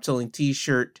 #1 top-selling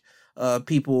t-shirt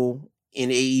people in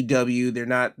AEW. They're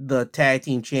not the tag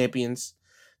team champions.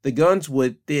 The Gunns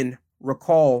would then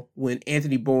recall when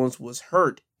Anthony Bowens was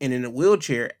hurt and in a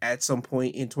wheelchair at some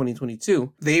point in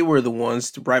 2022. They were the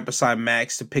ones right beside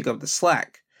Max to pick up the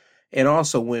slack. And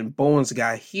also when Bowens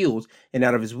got healed and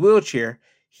out of his wheelchair,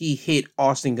 he hit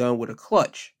Austin Gunn with a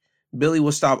clutch. Billy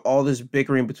will stop all this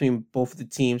bickering between both of the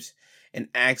teams and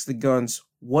ask the Gunns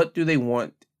what do they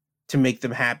want to make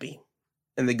them happy.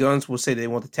 And the Gunns will say they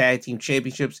want the tag team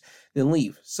championships, then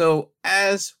leave. So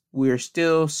as we're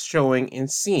still showing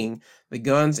and seeing, the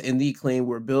Gunns and the Acclaim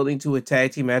were building to a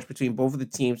tag team match between both of the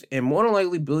teams, and more than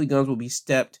likely Billy Gunns will be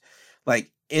stepped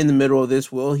like in the middle of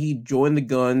this. Will he join the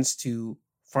Gunns to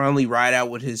finally ride out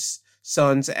with his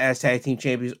sons as tag team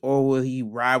champions, or will he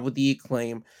ride with the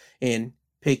Acclaim and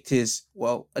pick his,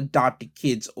 well, adopted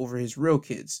kids over his real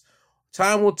kids?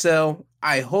 Time will tell.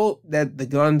 I hope that the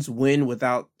Gunns win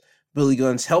without Billy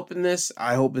Gunns helping this.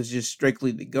 I hope it's just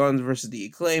strictly the Gunns versus the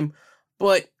Acclaim,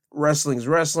 but wrestling's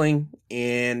wrestling,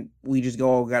 and we just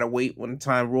all gotta wait when the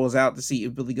time rolls out to see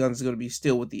if Billy Gunns is going to be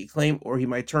still with the Acclaim, or he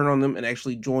might turn on them and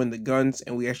actually join the Gunns,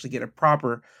 and we actually get a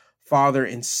proper father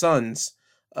and sons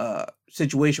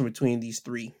situation between these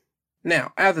three.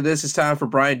 Now, after this, it's time for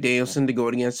Bryan Danielson to go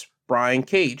against Brian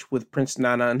Cage with Prince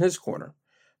Nana in his corner.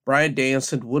 Bryan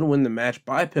Danielson would win the match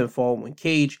by pinfall when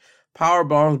Cage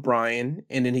powerbombs Bryan,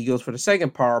 and then he goes for the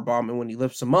second powerbomb, and when he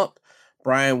lifts him up,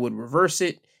 Bryan would reverse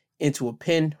it into a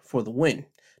pin for the win.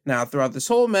 Now, throughout this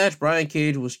whole match, Brian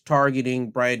Cage was targeting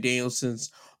Bryan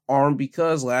Danielson's arm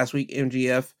because last week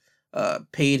MJF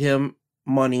paid him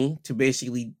money to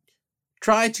basically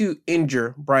try to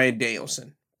injure Bryan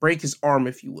Danielson, break his arm,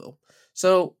 if you will.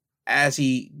 So as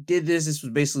he did this, this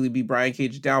would basically be Brian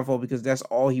Cage's downfall because that's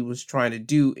all he was trying to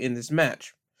do in this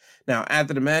match. Now,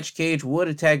 after the match, Cage would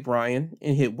attack Bryan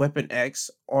and hit Weapon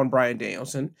X on Bryan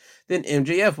Danielson. Then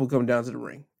MJF would come down to the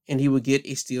ring, and he would get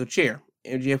a steel chair.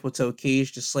 MJF would tell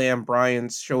Cage to slam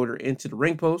Bryan's shoulder into the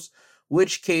ring post,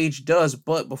 which Cage does,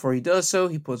 but before he does so,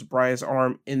 he puts Bryan's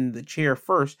arm in the chair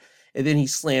first, and then he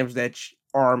slams that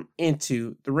arm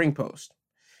into the ring post.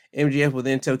 MJF would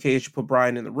then tell Cage to put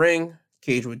Bryan in the ring.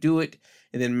 Cage would do it,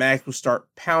 and then Max would start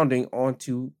pounding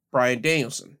onto Bryan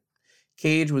Danielson.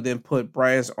 Cage would then put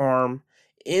Bryan's arm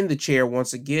in the chair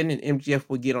once again, and MJF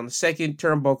would get on the second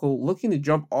turnbuckle, looking to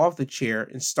jump off the chair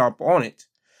and stomp on it.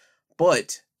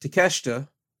 But Takeshita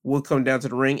would come down to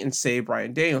the ring and save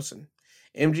Bryan Danielson.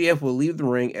 MJF will leave the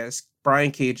ring as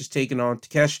Brian Cage is taking on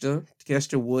Takeshita.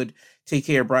 Takeshita would take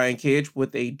care of Brian Cage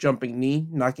with a jumping knee,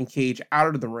 knocking Cage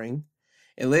out of the ring.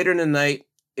 And later in the night,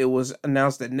 it was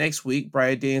announced that next week,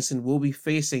 Bryan Danielson will be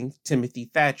facing Timothy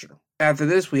Thatcher. After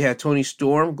this, we had Toni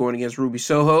Storm going against Ruby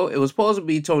Soho. It was supposed to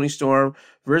be Toni Storm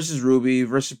versus Ruby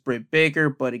versus Britt Baker,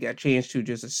 but it got changed to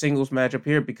just a singles matchup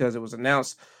here because it was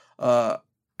announced at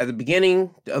the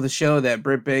beginning of the show that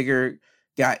Britt Baker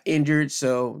got injured,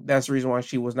 so that's the reason why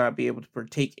she was not be able to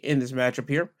partake in this matchup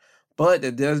here. But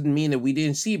that doesn't mean that we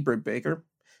didn't see Britt Baker,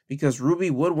 because Ruby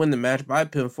would win the match by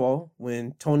pinfall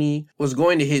when Toni was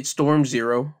going to hit Storm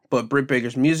Zero, but Britt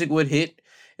Baker's music would hit,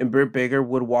 and Britt Baker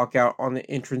would walk out on the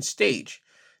entrance stage.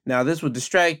 Now, this would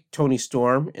distract Toni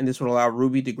Storm, and this would allow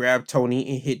Ruby to grab Toni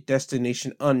and hit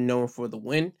Destination Unknown for the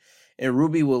win. And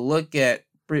Ruby will look at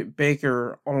Britt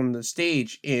Baker on the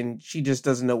stage, and she just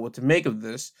doesn't know what to make of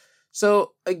this.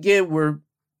 So, again, we're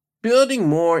building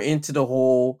more into the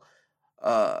whole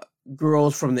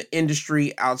girls from the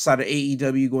industry outside of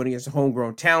AEW going against the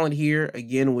homegrown talent here.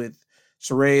 Again, with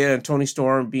Saraya and Toni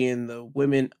Storm being the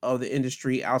women of the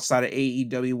industry outside of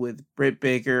AEW, with Britt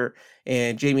Baker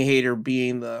and Jamie Hayter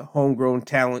being the homegrown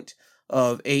talent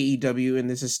of AEW. And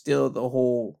this is still the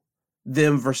whole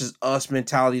them versus us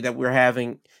mentality that we're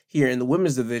having here in the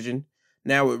women's division.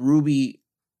 Now with Ruby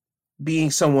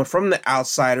being someone from the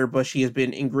outsider, but she has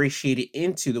been ingratiated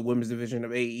into the women's division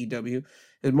of AEW,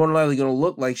 is more than likely going to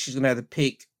look like she's going to have to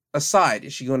pick a side.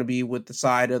 Is she going to be with the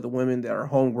side of the women that are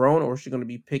homegrown, or is she going to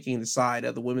be picking the side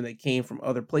of the women that came from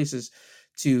other places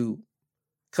to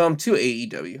come to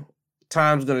AEW?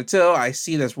 Time's going to tell. I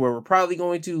see that's where we're probably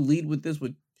going to lead with this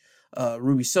with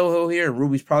Ruby Soho here. And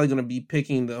Ruby's probably going to be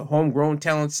picking the homegrown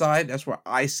talent side. That's where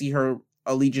I see her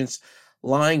allegiance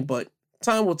lying, but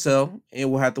time will tell,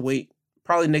 and we'll have to wait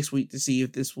probably next week to see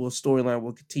if this storyline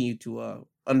will continue to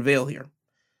unveil here.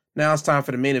 Now it's time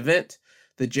for the main event,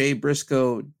 the Jay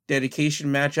Briscoe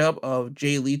dedication matchup of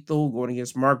Jay Lethal going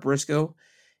against Mark Briscoe.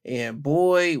 And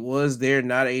boy, was there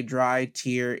not a dry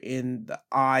tear in the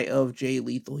eye of Jay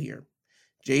Lethal here.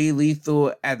 Jay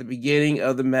Lethal, at the beginning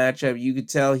of the matchup, you could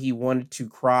tell he wanted to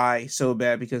cry so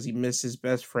bad because he missed his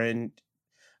best friend,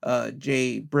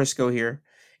 Jay Briscoe here.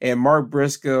 And Mark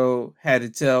Briscoe had to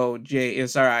tell Jay,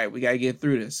 it's all right, we got to get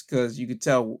through this. Because you could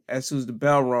tell as soon as the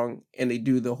bell rung and they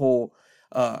do the whole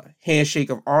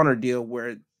handshake of honor deal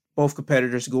where both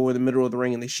competitors go in the middle of the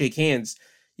ring and they shake hands,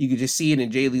 you could just see it in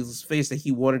Jay Lethal's face that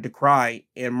he wanted to cry.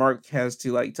 And Mark has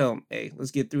to tell him, hey, let's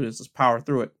get through this. Let's power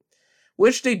through it.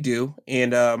 Which they do.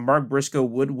 And Mark Briscoe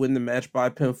would win the match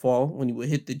by pinfall when he would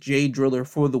hit the Jay Driller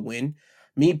for the win.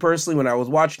 Me personally, when I was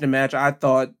watching the match, I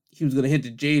thought he was going to hit the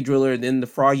Jay Driller and then the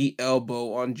froggy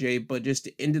elbow on Jay, but just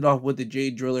to end it off with the Jay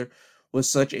Driller was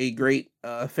such a great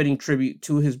fitting tribute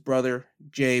to his brother,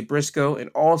 Jay Briscoe. And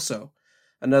also,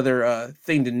 another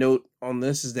thing to note on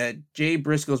this is that Jay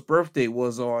Briscoe's birthday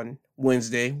was on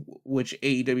Wednesday, which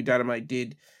AEW Dynamite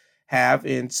did have,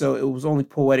 and so it was only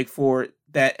poetic for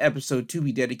that episode to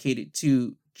be dedicated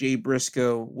to Jay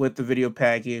Briscoe with the video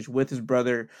package, with his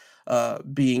brother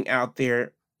being out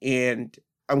there. And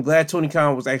I'm glad Tony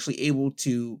Khan was actually able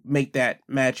to make that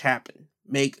match happen,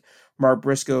 make Mark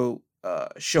Briscoe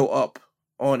show up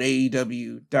on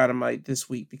AEW Dynamite this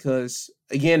week, because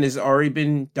again, it's already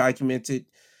been documented.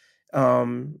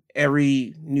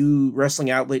 Every new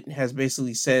wrestling outlet has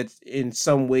basically said in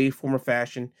some way, form, or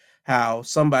fashion how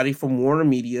somebody from Warner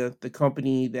Media, the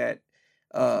company that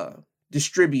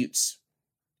distributes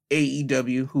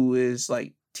AEW, who is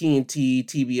like TNT,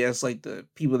 TBS, like the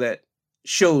people that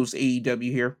shows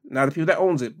AEW here, not the people that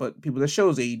owns it, but people that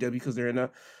shows AEW, because they're in a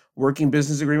working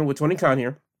business agreement with Tony Khan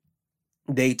here.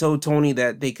 They told Tony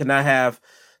that they could not have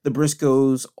the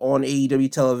Briscoes on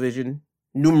AEW television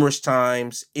numerous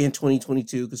times in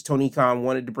 2022 because Tony Khan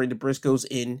wanted to bring the Briscoes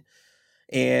in,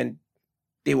 and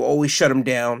they will always shut them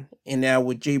down. And now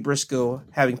with Jay Briscoe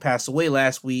having passed away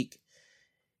last week,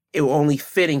 it was only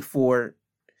fitting for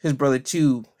his brother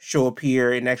to show up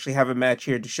here and actually have a match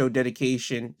here to show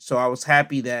dedication. So I was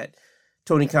happy that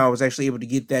Tony Khan was actually able to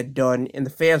get that done, and the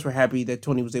fans were happy that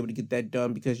Tony was able to get that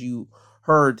done, because you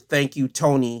heard "Thank you,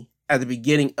 Tony" at the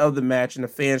beginning of the match, and the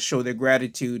fans showed their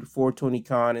gratitude for Tony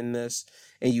Khan in this,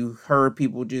 and you heard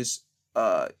people just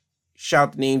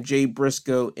shout the name Jay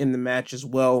Briscoe in the match as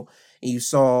well, and you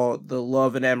saw the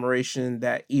love and admiration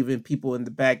that even people in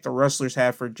the back, the wrestlers,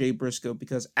 have for Jay Briscoe,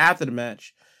 because after the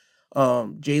match,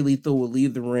 Jay Lethal would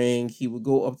leave the ring. He would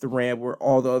go up the ramp where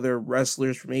all the other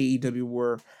wrestlers from AEW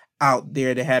were out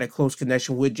there that had a close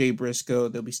connection with Jay Briscoe.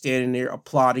 They'll be standing there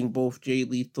applauding both Jay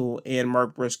Lethal and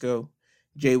Mark Briscoe.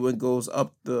 Jay Wood goes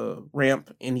up the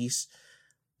ramp and he's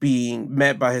being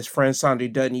met by his friend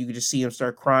Sanjay Dutt, and you can just see him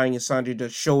start crying in Sanjay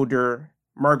Dutt's shoulder.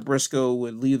 Mark Briscoe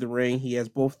would leave the ring. He has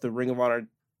both the Ring of Honor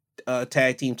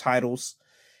tag team titles,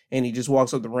 and he just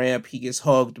walks up the ramp. He gets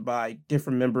hugged by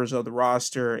different members of the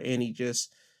roster, and he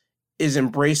just is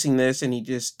embracing this, and he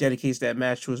just dedicates that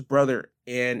match to his brother,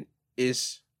 and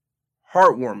it's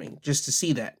heartwarming just to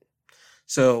see that.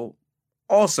 So,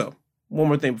 also, one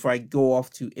more thing before I go off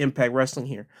to Impact Wrestling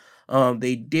here.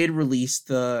 They did release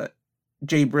the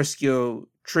Jay Briscoe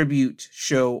tribute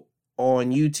show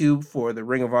on YouTube for the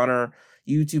Ring of Honor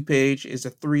YouTube page. It's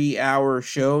a 3-hour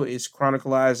show. It's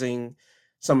chronicling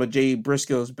some of Jay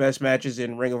Briscoe's best matches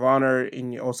in Ring of Honor,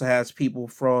 and it also has people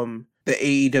from the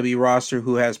AEW roster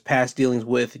who has past dealings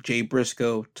with Jay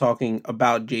Briscoe talking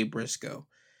about Jay Briscoe.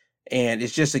 And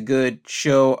it's just a good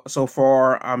show so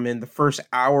far. I'm in the first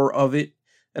hour of it,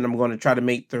 and I'm going to try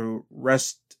to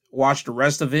watch the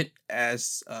rest of it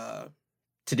as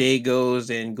today goes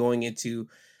and going into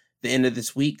the end of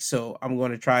this week. So I'm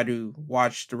going to try to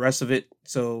watch the rest of it.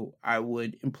 So I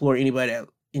would implore anybody that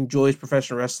enjoys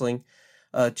professional wrestling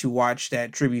to watch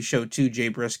that tribute show to Jay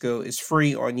Briscoe. It's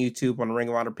free on YouTube on the Ring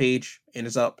of Honor page, and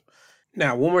it's up.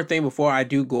 Now, one more thing before I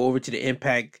do go over to the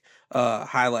Impact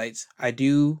highlights. I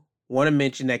do want to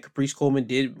mention that Caprice Coleman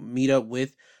did meet up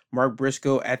with Mark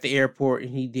Briscoe at the airport,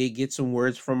 and he did get some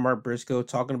words from Mark Briscoe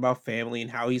talking about family and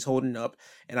how he's holding up.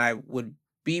 And I would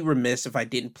be remiss if I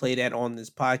didn't play that on this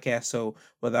podcast. So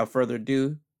without further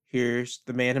ado, here's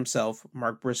the man himself,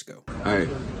 Mark Briscoe. Hey,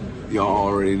 y'all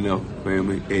already know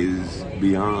family is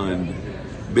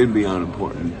been beyond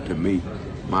important to me.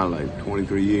 My life,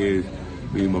 23 years,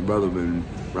 me and my brother been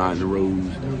riding the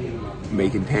roads,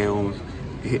 making towns,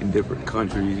 hitting different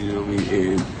countries, you know what I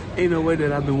mean? And ain't no way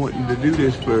that I've been wanting to do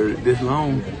this for this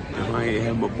long if I ain't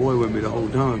had my boy with me the whole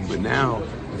time. But now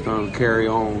it's time to carry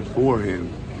on for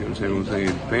him. You know what I'm saying?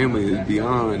 Family is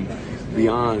beyond.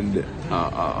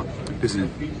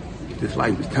 This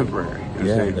life is temporary. You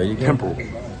know what I'm saying? Temporal.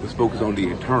 Let's focus on the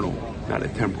eternal, not the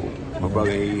temporal. My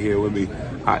brother ain't here with me.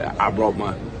 I brought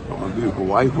my beautiful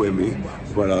wife with me,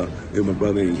 but if my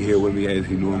brother ain't here with me as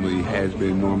he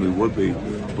normally would be,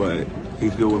 but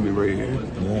he's still with me right here,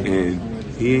 and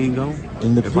he ain't gone.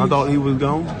 If I thought he was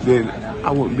gone, then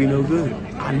I wouldn't be no good.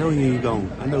 I know he ain't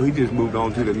gone. I know he just moved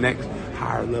on to the next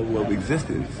higher level of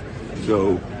existence.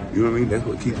 So, you know what I mean? That's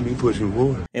what keeps me pushing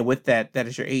forward. And with that, that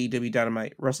is your AEW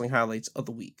Dynamite Wrestling highlights of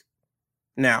the week.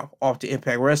 Now, off to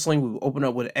Impact Wrestling, we will open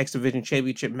up with an X Division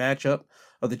Championship matchup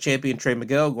of the champion Trey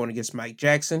Miguel going against Mike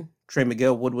Jackson. Trey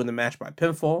Miguel would win the match by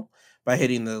pinfall by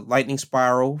hitting the lightning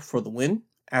spiral for the win.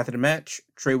 After the match,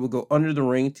 Trey will go under the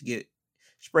ring to get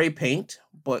spray paint,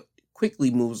 but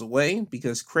quickly moves away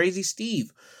because Crazy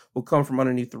Steve will come from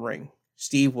underneath the ring.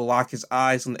 Steve will lock his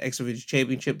eyes on the X Division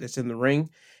Championship that's in the ring,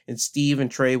 and Steve and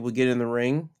Trey would get in the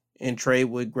ring, and Trey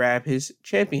would grab his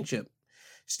championship.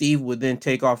 Steve would then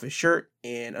take off his shirt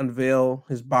and unveil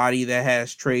his body that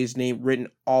has Trey's name written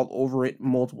all over it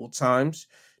multiple times.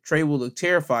 Trey would look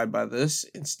terrified by this,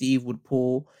 and Steve would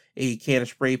pull a can of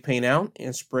spray paint out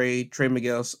and spray Trey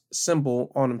Miguel's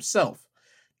symbol on himself.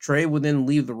 Trey would then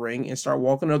leave the ring and start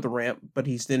walking up the ramp, but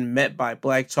he's then met by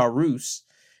Black Taurus.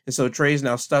 And so Trey's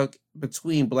now stuck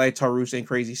between Black Taurus and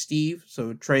Crazy Steve.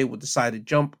 So Trey would decide to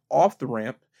jump off the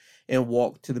ramp and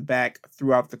walk to the back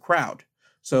throughout the crowd.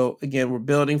 So again, we're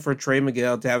building for Trey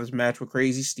Miguel to have his match with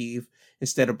Crazy Steve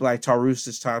instead of Black Taurus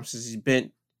this time, since he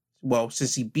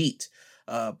beat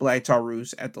Black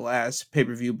Taurus at the last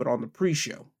pay-per-view, but on the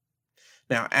pre-show.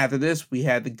 Now, after this, we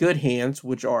had the Good Hands,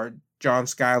 which are John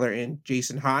Skyler and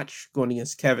Jason Hotch going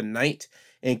against Kevin Knight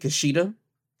and Kushida.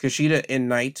 Kushida and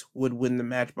Knight would win the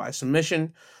match by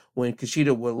submission when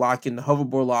Kushida would lock in the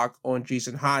hoverboard lock on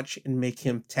Jason Hotch and make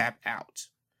him tap out.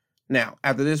 Now,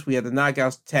 after this, we had the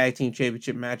Knockouts Tag Team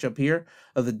Championship matchup here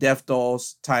of the Death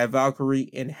Dolls, Taya Valkyrie,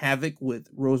 and Havoc with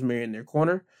Rosemary in their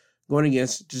corner, going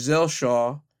against Giselle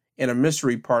Shaw and a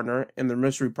mystery partner, and the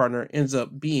mystery partner ends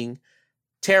up being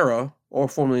Tara, or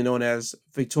formerly known as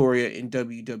Victoria in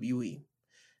WWE.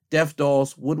 Death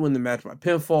Dolls would win the match by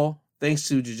pinfall, thanks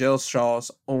to Giselle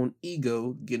Shaw's own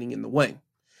ego getting in the way.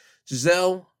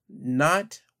 Giselle,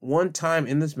 not one time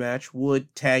in this match,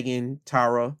 would tag in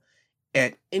Tara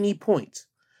at any point,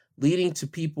 leading to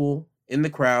people in the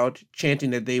crowd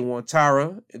chanting that they want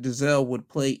Tara. Giselle would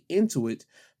play into it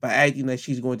by acting like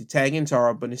she's going to tag in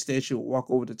Tara, but instead she would walk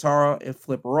over to Tara and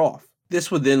flip her off. This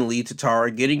would then lead to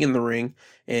Tara getting in the ring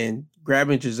and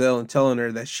grabbing Giselle and telling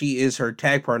her that she is her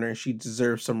tag partner and she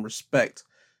deserves some respect.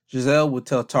 Giselle would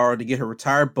tell Tara to get her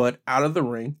retired butt out of the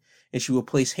ring, and she will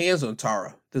place hands on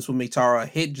Tara. This will make Tara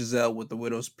hit Giselle with the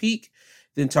Widow's Peak.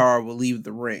 Then Tara will leave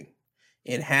the ring,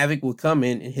 and Havoc will come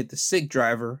in and hit the sick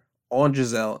driver on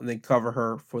Giselle and then cover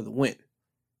her for the win.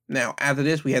 Now, after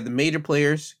this, we had the major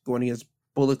players going against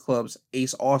Bullet Club's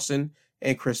Ace Austin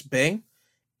and Chris Bay.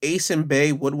 Ace and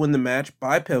Bay would win the match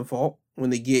by pinfall when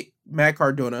they get Matt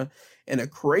Cardona in a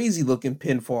crazy looking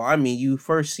pinfall. I mean, you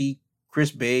first see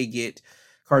Chris Bay get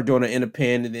Cardona in a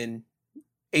pin, and then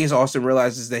Ace Austin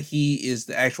realizes that he is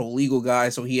the actual legal guy,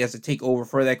 so he has to take over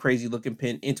for that crazy looking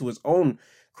pin into his own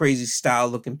crazy style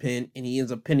looking pin, and he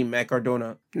ends up pinning Matt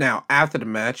Cardona. Now, after the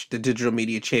match, the digital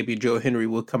media champion Joe Henry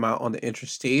will come out on the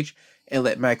entrance stage and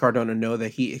let Matt Cardona know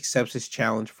that he accepts his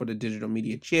challenge for the digital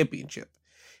media championship.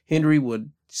 Henry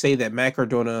would say that Matt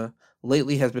Cardona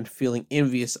lately has been feeling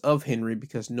envious of Henry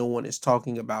because no one is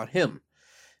talking about him.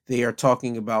 They are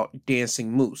talking about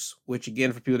Dancing Moose, which,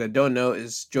 again, for people that don't know,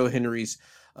 is Joe Henry's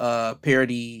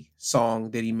parody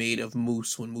song that he made of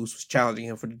Moose when Moose was challenging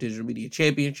him for the digital media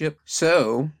championship.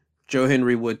 So Joe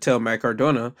Henry would tell Matt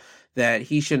Cardona that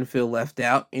he shouldn't feel left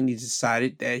out, and he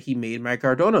decided that he made Matt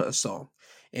Cardona a song.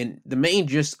 And the main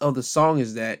gist of the song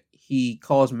is that he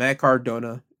calls Matt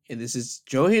Cardona, and this is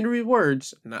Joe Henry's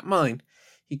words, not mine,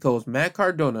 he calls Matt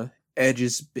Cardona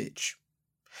Edge's bitch.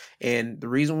 And the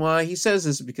reason why he says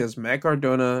this is because Matt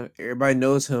Cardona, everybody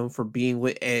knows him for being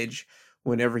with Edge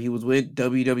whenever he was with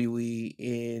WWE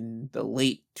in the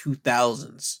late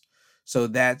 2000s. So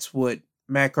that's what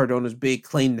Matt Cardona's big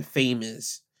claim to fame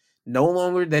is. No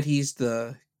longer that he's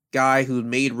the guy who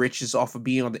made riches off of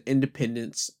being on the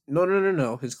independents.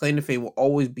 No. His claim to fame will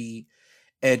always be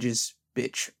Edge's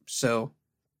bitch. So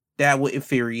that would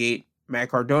infuriate Matt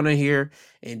Cardona here,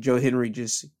 and Joe Henry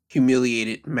just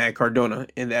humiliated Matt Cardona,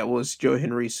 and that was Joe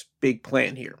Henry's big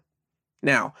plan here.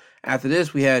 Now, after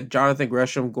this, we had Jonathan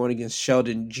Gresham going against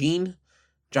Sheldon Jean.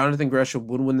 Jonathan Gresham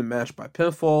would win the match by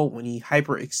pinfall when he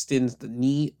hyperextends the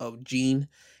knee of Jean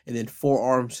and then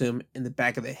forearms him in the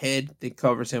back of the head, then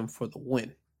covers him for the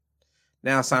win.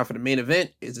 Now it's time for the main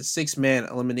event. It's a 6-man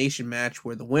elimination match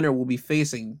where the winner will be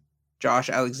facing Josh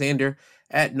Alexander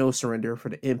at No Surrender for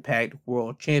the Impact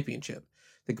World Championship.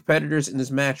 The competitors in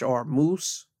this match are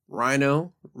Moose,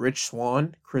 Rhino, Rich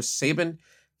Swann, Chris Sabin,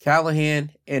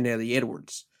 Callahan, and Eddie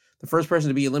Edwards. The first person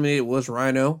to be eliminated was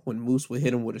Rhino when Moose would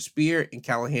hit him with a spear and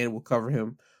Callahan will cover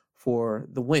him for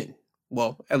the win.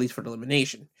 Well, at least for the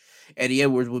elimination. Eddie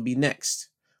Edwards would be next.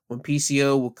 When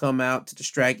PCO will come out to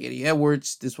distract Eddie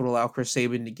Edwards, this would allow Chris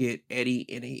Sabin to get Eddie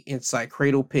in an inside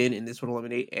cradle pin, and this would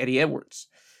eliminate Eddie Edwards.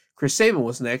 Chris Sabin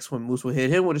was next when Moose would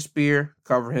hit him with a spear,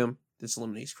 cover him. This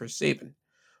eliminates Chris Sabin.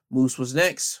 Moose was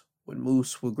next when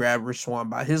Moose would grab Rich Swann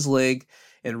by his leg,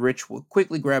 and Rich would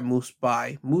quickly grab Moose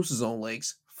by Moose's own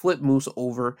legs, flip Moose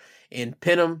over, and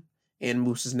pin him, and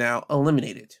Moose is now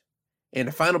eliminated. And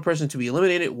the final person to be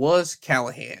eliminated was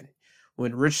Callahan,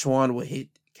 when Rich Swann would hit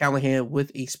Callahan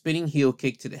with a spinning heel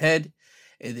kick to the head,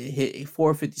 and then hit a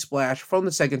 450 splash from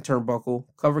the second turnbuckle,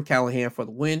 cover Callahan for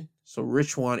the win. So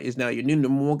Rich Swann is now your new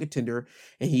number 1 contender,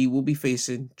 and he will be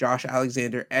facing Josh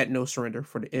Alexander at No Surrender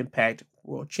for the Impact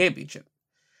World Championship.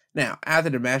 Now, after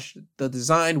the match, the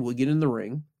Design would get in the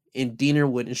ring, and Diener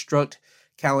would instruct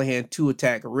Callahan to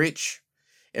attack Rich,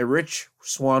 and Rich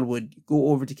Swann would go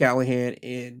over to Callahan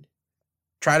and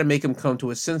try to make him come to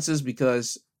his senses,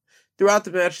 because throughout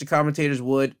the match, the commentators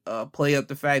would play up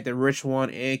the fact that Rich Swann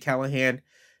and Callahan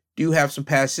do have some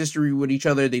past history with each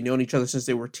other. They've known each other since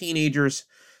they were teenagers.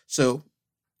 So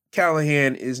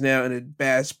Callahan is now in a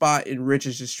bad spot, and Rich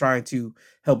is just trying to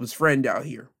help his friend out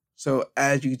here. So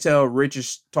as you can tell, Rich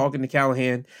is talking to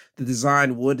Callahan. The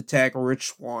Design would attack Rich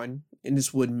Swann, and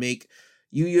this would make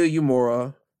Yuya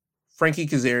Uemura, Frankie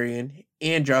Kazarian,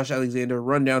 and Josh Alexander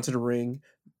run down to the ring,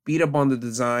 beat up on the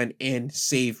Design, and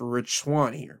save Rich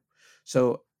Swann here.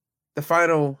 So the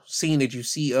final scene that you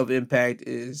see of Impact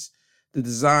is the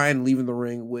Design leaving the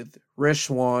ring with Rich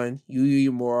Swann, Yuya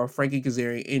Uemura, Frankie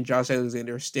Kazarian, and Josh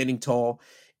Alexander standing tall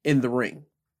in the ring.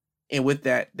 And with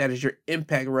that, that is your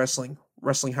Impact Wrestling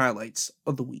highlights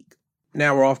of the week.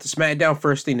 Now we're off to SmackDown.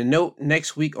 First thing to note,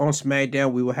 next week on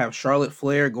SmackDown, we will have Charlotte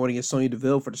Flair going against Sonya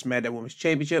Deville for the SmackDown Women's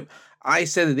Championship. I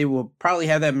said that they will probably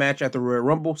have that match at the Royal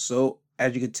Rumble, so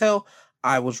as you can tell,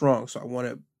 I was wrong. So I want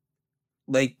to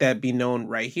let that be known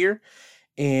right here.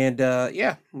 And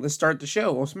yeah, let's start the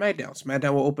show on SmackDown.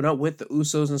 SmackDown will open up with the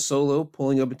Usos and Solo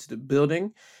pulling up into the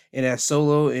building. And as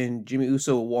Solo and Jimmy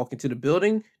Uso will walk into the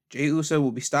building, Jey Uso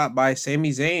will be stopped by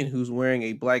Sami Zayn, who's wearing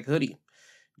a black hoodie.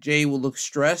 Jey will look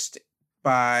stressed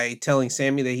by telling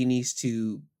Sami that he needs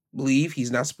to leave.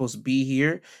 He's not supposed to be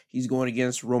here. He's going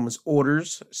against Roman's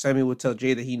orders. Sami would tell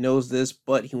Jay that he knows this,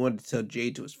 but he wanted to tell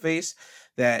Jay to his face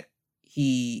that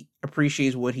he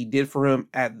appreciates what he did for him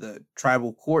at the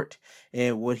tribal court,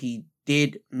 and what he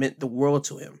did meant the world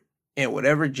to him. And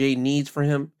whatever Jay needs for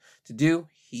him to do,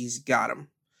 he's got him.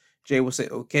 Jay will say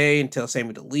okay and tell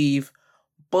Sami to leave,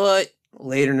 but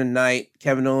later in the night,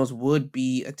 Kevin Owens would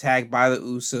be attacked by the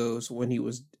Usos when he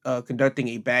was conducting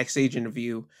a backstage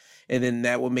interview, and then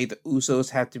that would make the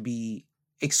Usos have to be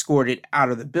escorted out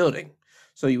of the building.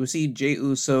 So you will see Jey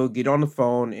Uso get on the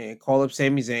phone and call up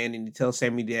Sami Zayn, and he tells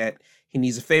Sami that he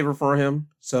needs a favor for him.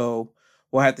 So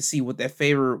we'll have to see what that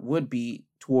favor would be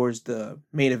towards the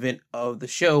main event of the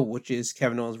show, which is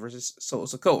Kevin Owens versus Solo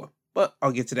Sikoa. But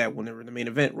I'll get to that whenever the main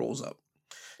event rolls up.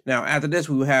 Now, after this,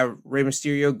 we will have Rey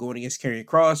Mysterio going against Karrion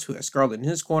Kross, who has Scarlett in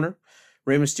his corner.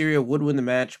 Rey Mysterio would win the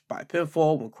match by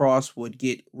pinfall when Kross would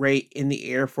get Rey in the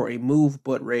air for a move,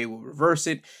 but Rey will reverse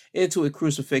it into a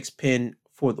crucifix pin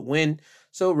for the win.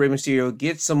 So Rey Mysterio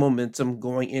gets some momentum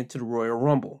going into the Royal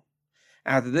Rumble.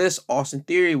 After this, Austin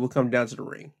Theory will come down to the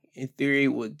ring. And Theory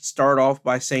would start off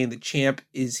by saying the champ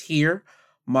is here,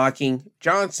 mocking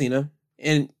John Cena.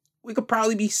 And we could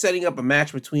probably be setting up a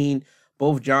match between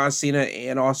both John Cena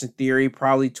and Austin Theory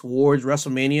probably towards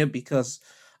WrestleMania, because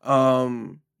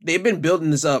they've been building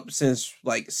this up since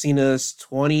like Cena's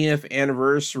 20th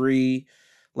anniversary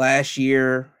last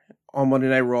year on Monday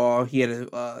Night Raw. He had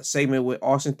a segment with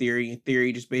Austin Theory, and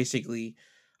Theory just basically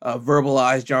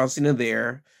verbalized John Cena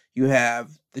there. You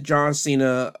have the John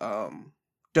Cena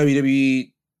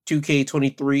WWE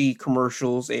 2K23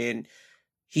 commercials, and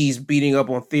he's beating up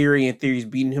on Theory, and Theory's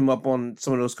beating him up on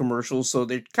some of those commercials. So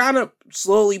they're kind of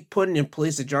slowly putting in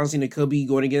place that John Cena could be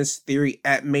going against Theory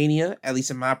at Mania, at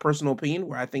least in my personal opinion,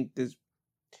 where I think this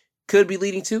could be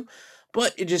leading to.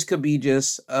 But it just could be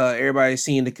just everybody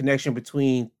seeing the connection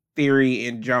between Theory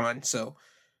and John. So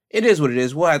it is what it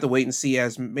is. We'll have to wait and see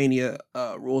as Mania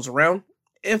rolls around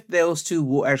if those two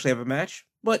will actually have a match.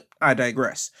 But I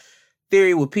digress.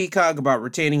 Theory would peacock about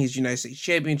retaining his United States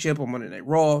Championship on Monday Night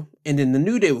Raw, and then the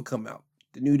New Day would come out.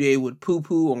 The New Day would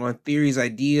poo-poo on Theory's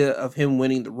idea of him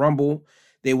winning the Rumble.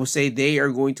 They will say they are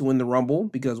going to win the Rumble,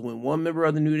 because when one member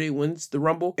of the New Day wins the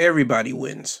Rumble, everybody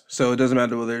wins. So it doesn't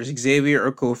matter whether it's Xavier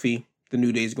or Kofi, the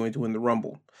New Day is going to win the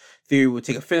Rumble. Theory would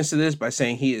take offense to this by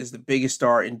saying he is the biggest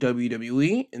star in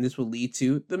WWE, and this would lead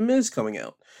to The Miz coming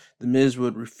out. The Miz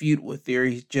would refute what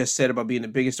Theory just said about being the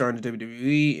biggest star in the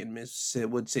WWE, and Miz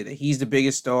would say that he's the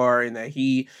biggest star and that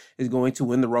he is going to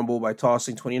win the Rumble by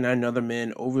tossing 29 other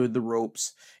men over the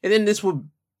ropes. And then this would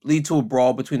lead to a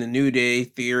brawl between the New Day,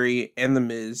 Theory, and The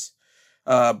Miz.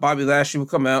 Bobby Lashley would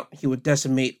come out. He would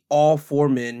decimate all four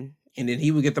men, and then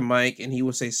he would get the mic, and he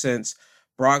would say since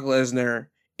Brock Lesnar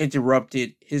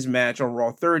interrupted his match on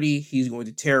Raw 30, he's going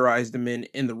to terrorize the men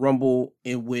in the Rumble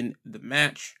and win the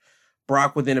match.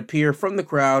 Brock would then appear from the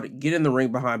crowd, get in the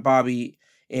ring behind Bobby,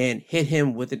 and hit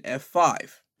him with an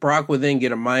F5. Brock would then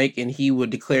get a mic, and he would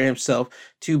declare himself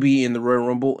to be in the Royal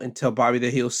Rumble and tell Bobby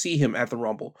that he'll see him at the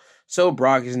Rumble. So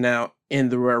Brock is now in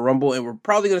the Royal Rumble, and we're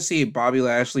probably going to see a Bobby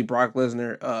Lashley, Brock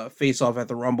Lesnar face-off at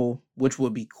the Rumble, which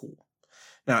would be cool.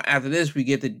 Now, after this, we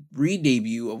get the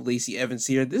re-debut of Lacey Evans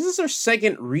here. This is her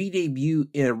second re-debut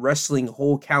in a wrestling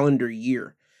whole calendar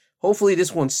year. Hopefully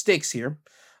this one sticks here.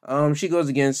 She goes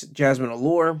against Jasmine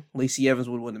Allure. Lacey Evans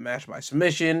would win the match by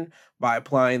submission by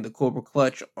applying the Cobra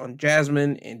Clutch on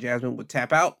Jasmine, and Jasmine would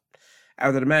tap out.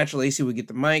 After the match, Lacey would get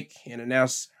the mic and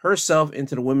announce herself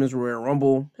into the Women's Royal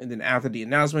Rumble, and then after the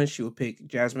announcement, she would pick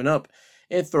Jasmine up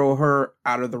and throw her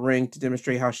out of the ring to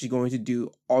demonstrate how she's going to do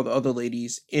all the other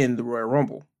ladies in the Royal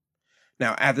Rumble.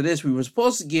 Now, after this, we were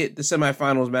supposed to get the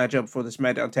semifinals matchup for the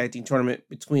SmackDown Tag Team Tournament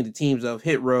between the teams of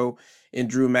Hit Row and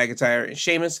Drew McIntyre and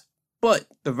Sheamus, but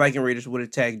the Viking Raiders would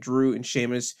attack Drew and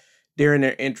Sheamus during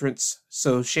their entrance,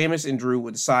 so Sheamus and Drew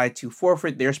would decide to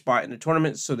forfeit their spot in the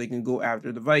tournament so they can go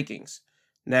after the Vikings.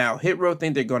 Now, Hit Row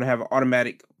think they're going to have an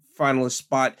automatic finalist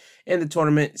spot in the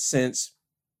tournament since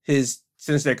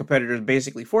their competitors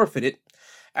basically forfeited.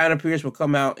 Adam Pearce will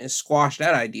come out and squash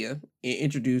that idea and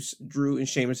introduce Drew and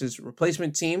Sheamus'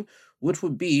 replacement team, which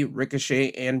would be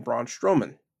Ricochet and Braun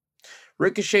Strowman.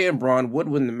 Ricochet and Braun would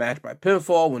win the match by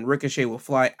pinfall when Ricochet will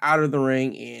fly out of the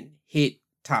ring and hit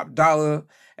Top Dollar,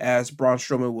 as Braun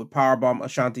Strowman would powerbomb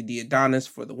Ashanti Adonis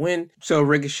for the win. So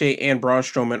Ricochet and Braun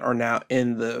Strowman are now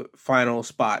in the final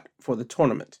spot for the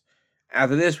tournament.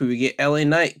 After this, we would get LA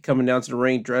Knight coming down to the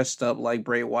ring dressed up like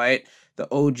Bray Wyatt, the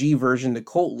OG version, the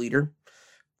cult leader.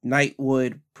 Knight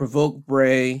would provoke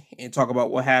Bray and talk about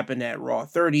what happened at Raw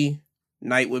 30.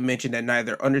 Knight would mention that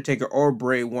neither Undertaker or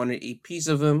Bray wanted a piece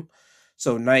of him.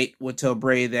 So Knight would tell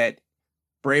Bray that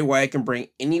Bray Wyatt can bring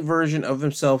any version of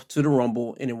himself to the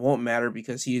Rumble, and it won't matter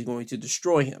because he is going to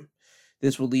destroy him.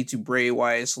 This will lead to Bray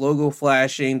Wyatt's logo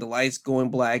flashing, the lights going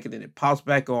black, and then it pops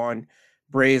back on.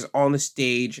 Bray is on the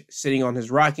stage, sitting on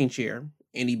his rocking chair,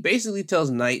 and he basically tells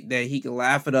Knight that he can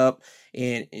laugh it up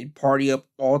and party up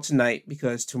all tonight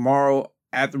because tomorrow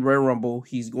at the Royal Rumble,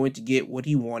 he's going to get what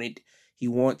he wanted. He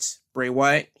wants Bray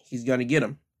Wyatt, he's going to get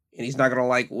him, and he's not going to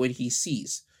like what he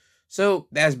sees. So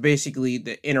that's basically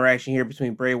the interaction here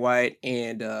between Bray Wyatt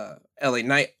and LA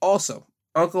Knight. Also,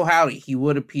 Uncle Howdy, he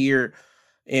would appear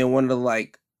in one of the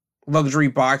luxury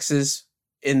boxes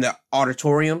in the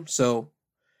auditorium. So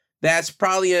that's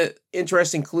probably an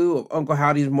interesting clue of Uncle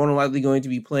Howdy is more than likely going to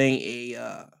be playing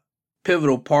a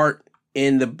pivotal part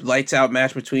in the lights out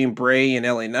match between Bray and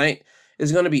LA Knight.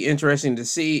 It's going to be interesting to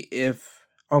see if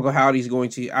Uncle Howdy is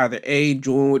going to either A,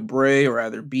 join with Bray, or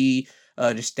either B,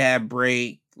 just stab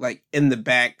Bray in the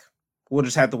back. We'll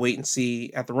just have to wait and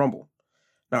see at the Rumble.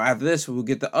 Now, after this, we'll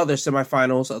get the other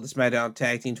semifinals of the SmackDown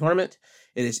Tag Team Tournament.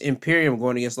 It is Imperium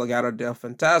going against Legado del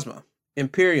Fantasma.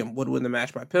 Imperium would win the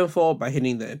match by pinfall by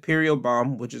hitting the Imperial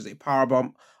Bomb, which is a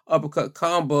powerbomb uppercut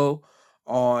combo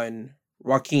on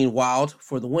Joaquin Wilde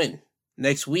for the win.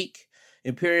 Next week,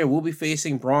 Imperium will be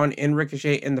facing Braun and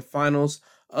Ricochet in the finals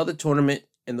of the tournament,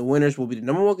 and the winners will be the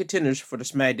number one contenders for the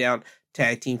SmackDown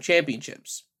Tag Team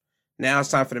Championships. Now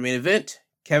it's time for the main event.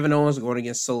 Kevin Owens going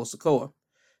against Solo Sikoa.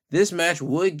 This match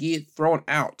would get thrown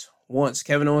out once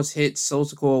Kevin Owens hits Solo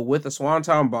Sikoa with a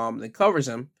Swanton Bomb, then covers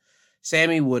him.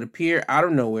 Sammy would appear out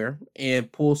of nowhere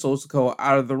and pull Solo Sikoa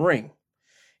out of the ring.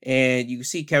 And you can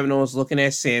see Kevin Owens looking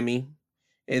at Sammy,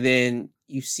 and then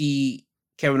you see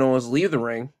Kevin Owens leave the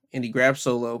ring, and he grabs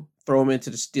Solo, throw him into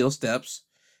the steel steps.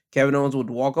 Kevin Owens would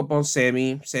walk up on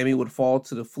Sammy. Sammy would fall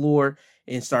to the floor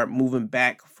and start moving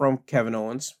back from Kevin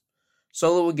Owens.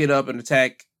 Solo would get up and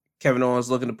attack Kevin Owens,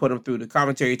 looking to put him through the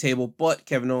commentary table, but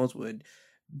Kevin Owens would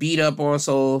beat up on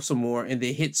Solo some more and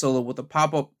then hit Solo with a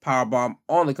pop-up powerbomb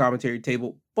on the commentary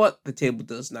table, but the table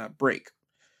does not break.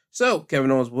 So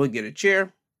Kevin Owens would get a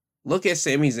chair, look at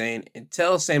Sami Zayn, and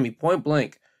tell Sami point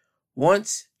blank,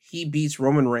 once he beats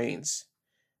Roman Reigns,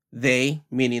 they,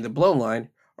 meaning the Bloodline,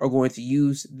 are going to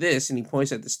use this, and he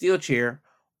points at the steel chair,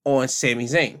 on Sami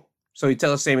Zayn. So he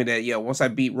tells Sami that, once I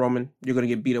beat Roman, you're going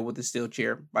to get beat up with the steel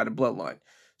chair by the Bloodline.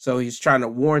 So he's trying to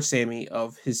warn Sami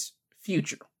of his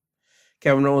future.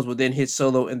 Kevin Owens would then hit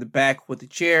Solo in the back with the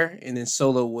chair, and then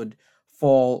Solo would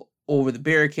fall over the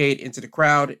barricade into the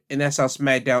crowd, and that's how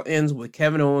SmackDown ends, with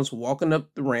Kevin Owens walking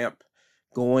up the ramp,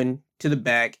 going to the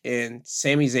back, and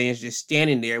Sami Zayn is just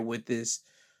standing there with this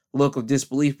look of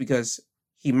disbelief because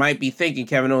he might be thinking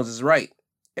Kevin Owens is right.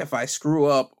 If I screw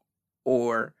up,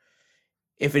 or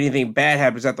if anything bad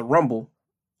happens at the Rumble,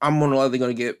 I'm more than likely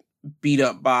going to get beat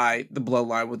up by the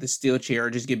Bloodline with the steel chair, or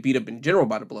just get beat up in general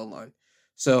by the Bloodline.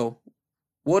 So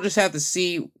we'll just have to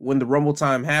see when the Rumble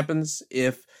time happens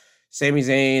if Sami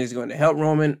Zayn is going to help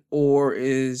Roman, or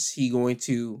is he going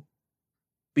to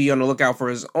be on the lookout for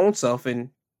his own self and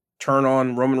turn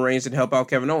on Roman Reigns and help out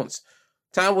Kevin Owens.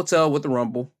 Time will tell with the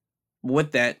Rumble.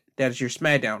 With that, that is your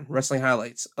SmackDown Wrestling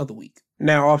highlights of the week.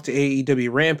 Now off to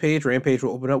AEW Rampage. Rampage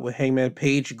will open up with Hangman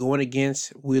Page going against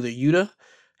Wheeler Yuta.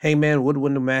 Hangman would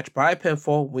win the match by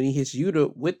pinfall when he hits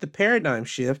Yuta with the paradigm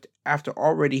shift after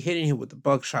already hitting him with the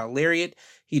buckshot lariat.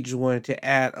 He just wanted to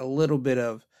add a little bit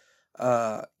of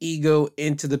ego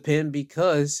into the pin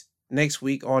because next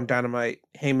week on Dynamite,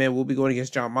 Hangman will be going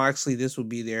against Jon Moxley. This will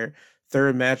be their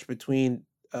third match between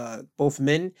both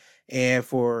men. And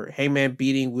for Hangman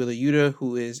beating Wheeler Yuta,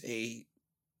 who is a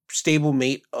stable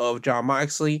mate of Jon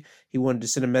Moxley, he wanted to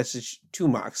send a message to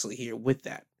Moxley here with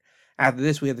that. After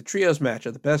this, we have the trios match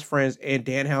of the Best Friends and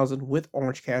Danhausen with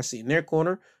Orange Cassidy in their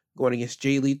corner, going against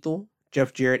Jay Lethal,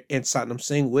 Jeff Jarrett, and Satnam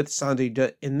Singh with Sanjay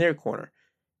Dutt in their corner.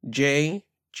 Jay,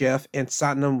 Jeff, and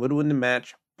Satnam would win the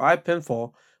match by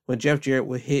pinfall when Jeff Jarrett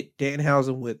would hit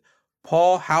Danhausen with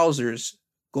Paul Hauser's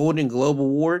Golden Globe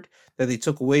Award that they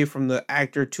took away from the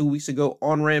actor 2 weeks ago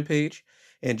on Rampage,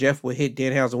 and Jeff would hit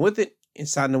Danhausen with it, and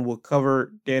Satnam would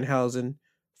cover Danhausen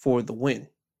for the win.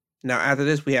 Now after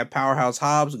this, we have Powerhouse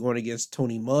Hobbs going against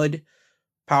Tony Mudd.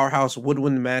 Powerhouse would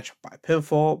win the match by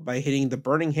pinfall by hitting the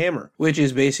Burning Hammer, which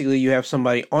is basically you have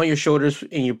somebody on your shoulders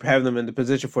and you have them in the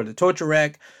position for the torture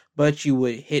rack, but you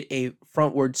would hit a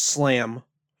frontward slam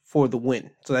for the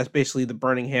win. So that's basically the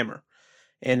Burning Hammer.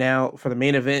 And now for the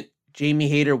main event, Jamie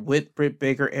Hayter with Britt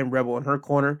Baker and Rebel in her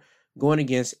corner going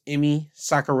against Emi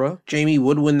Sakura. Jamie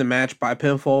would win the match by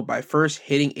pinfall by first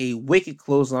hitting a wicked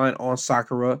clothesline on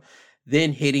Sakura,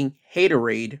 then hitting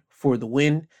Haterade for the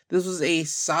win. This was a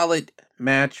solid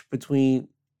match between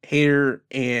Hayter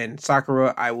and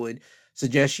Sakura. I would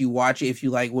suggest you watch it if you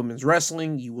like women's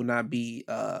wrestling. You will not be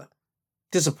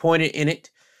disappointed in it.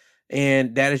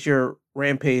 And that is your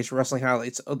Rampage Wrestling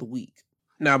Highlights of the week.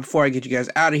 Now, before I get you guys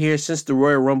out of here, since the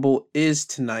Royal Rumble is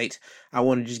tonight, I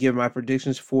want to just give my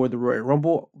predictions for the Royal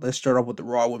Rumble. Let's start off with the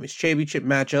Raw Women's Championship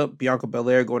matchup. Bianca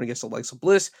Belair going against Alexa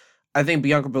Bliss. I think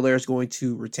Bianca Belair is going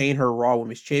to retain her Raw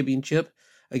Women's Championship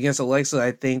against Alexa.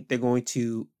 I think they're going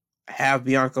to have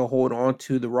Bianca hold on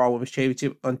to the Raw Women's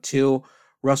Championship until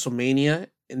WrestleMania,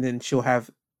 and then she'll have,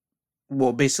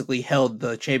 basically held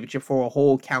the championship for a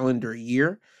whole calendar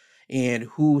year. And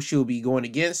who she'll be going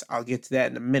against, I'll get to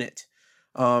that in a minute.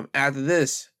 After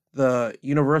this, the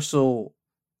Universal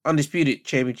Undisputed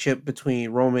Championship between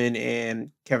Roman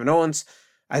and Kevin Owens.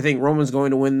 I think Roman's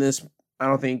going to win this. I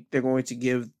don't think they're going to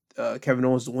give Kevin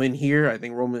Owens the win here. I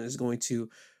think Roman is going to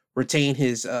retain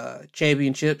his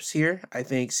championships here. I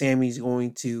think Sammy's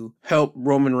going to help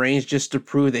Roman Reigns just to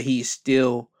prove that he's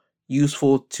still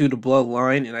useful to the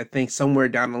bloodline. And I think somewhere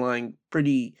down the line,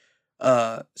 pretty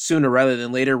sooner rather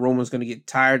than later, Roman's going to get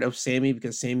tired of Sammy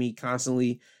because Sammy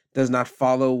constantly does not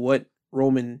follow what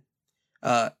Roman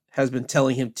has been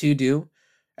telling him to do.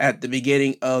 At the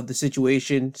beginning of the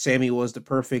situation, Sammy was the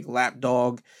perfect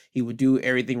lapdog. He would do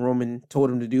everything Roman told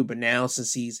him to do, but now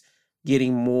since he's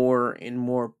getting more and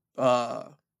more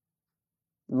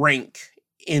rank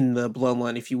in the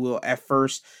bloodline, if you will, at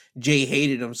first Jay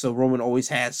hated him, so Roman always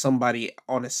had somebody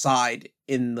on his side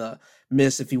in the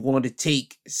midst. If he wanted to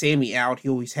take Sammy out, he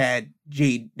always had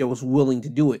Jay that was willing to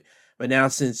do it. But now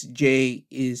since Jay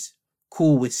is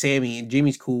cool with Sammy and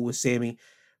Jimmy's cool with Sammy,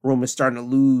 Roman's starting to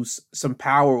lose some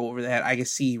power over that. I can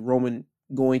see Roman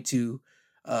going to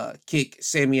kick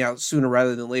Sammy out sooner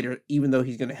rather than later, even though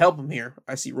he's going to help him here.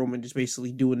 I see Roman just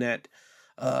basically doing that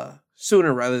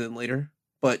sooner rather than later.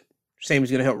 But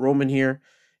Sammy's going to help Roman here,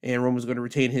 and Roman's going to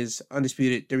retain his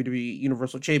undisputed WWE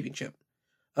Universal Championship.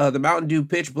 The Mountain Dew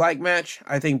Pitch Black match,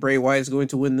 I think Bray Wyatt is going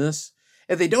to win this.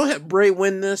 If they don't have Bray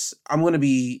win this, I'm going to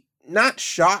be not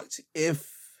shocked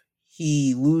if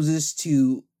he loses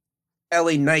to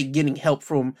LA Knight getting help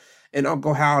from an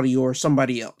Uncle Howdy or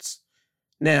somebody else.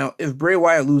 Now, if Bray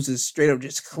Wyatt loses straight up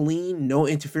just clean, no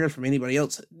interference from anybody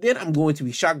else, then I'm going to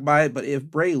be shocked by it. But if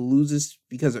Bray loses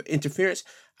because of interference,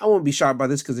 I won't be shocked by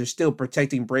this because they're still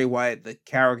protecting Bray Wyatt, the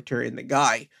character and the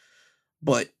guy.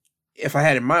 But if I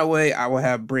had it my way, I would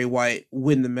have Bray Wyatt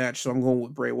win the match, so I'm going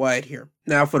with Bray Wyatt here.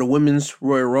 Now for the Women's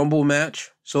Royal Rumble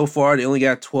match. So far, they only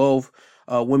got 12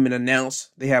 women announced.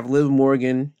 They have Liv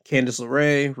Morgan, Candice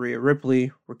LeRae, Rhea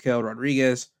Ripley, Raquel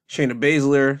Rodriguez, Shayna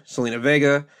Baszler, Selena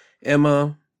Vega,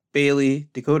 Emma, Bayley,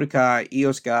 Dakota Kai,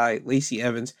 Io Sky, Lacey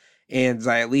Evans, and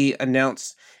Xia Li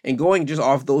announced. And going just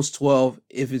off those 12,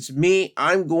 if it's me,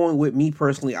 I'm going with me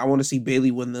personally. I want to see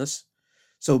Bayley win this,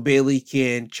 so Bayley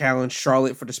can challenge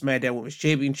Charlotte for the SmackDown Women's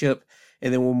Championship,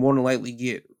 and then we'll more than likely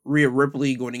get Rhea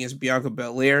Ripley going against Bianca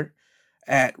Belair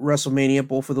at WrestleMania,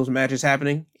 both of those matches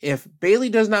happening. If Bayley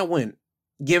does not win,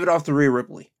 give it off to Rhea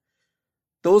Ripley.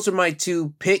 Those are my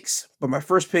two picks, but my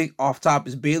first pick off top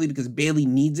is Bayley because Bayley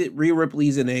needs it. Rhea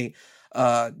Ripley's in a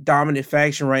dominant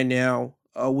faction right now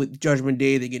with Judgment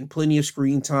Day. They're getting plenty of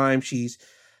screen time. She's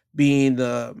being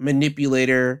the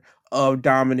manipulator of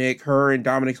Dominic. Her and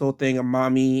Dominic's whole thing of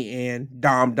mommy and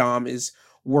Dom is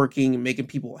working and making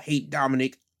people hate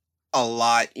Dominic a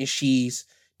lot, and she's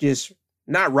just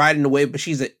not riding the wave, but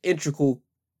she's an integral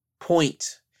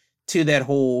point to that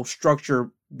whole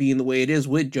structure being the way it is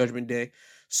with Judgment Day.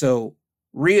 So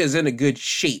Rhea's in a good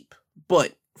shape,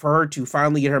 but for her to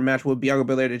finally get her match with Bianca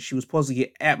Belair that she was supposed to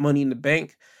get at Money in the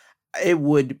Bank, it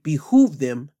would behoove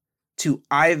them to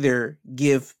either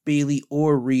give Bayley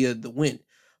or Rhea the win.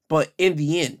 But in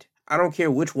the end, I don't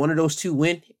care which one of those two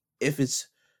win. If it's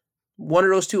one of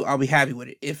those two, I'll be happy with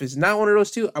it. If it's not one of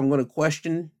those two, I'm going to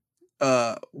question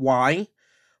why.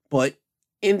 But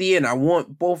in the end, I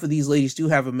want both of these ladies to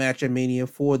have a match at Mania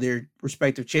for their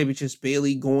respective championships.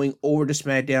 Bayley going over to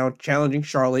SmackDown, challenging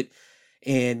Charlotte,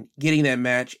 and getting that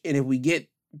match. And if we get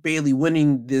Bayley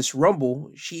winning this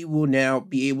Rumble, she will now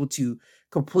be able to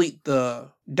complete the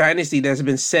dynasty that's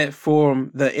been set for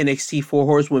the NXT 4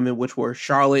 Horsewomen, which were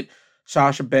Charlotte,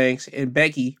 Sasha Banks, and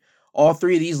Becky. All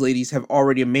three of these ladies have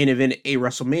already main evented a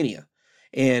WrestleMania.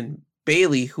 And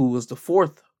Bayley, who was the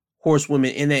 4th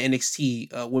Horsewoman in that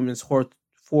NXT Women's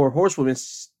 4 Horsewomen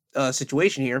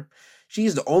situation here,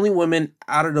 she's the only woman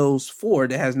out of those 4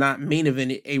 that has not main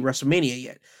evented a WrestleMania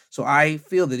yet. So I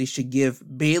feel that they should give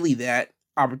Bayley that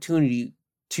opportunity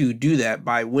to do that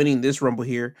by winning this Rumble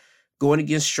here, going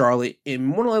against Charlotte, and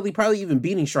more than likely probably even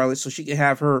beating Charlotte so she can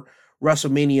have her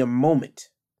WrestleMania moment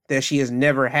that she has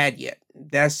never had yet.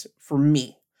 That's for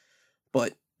me.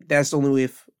 But that's the only way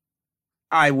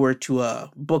I were to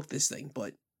book this thing.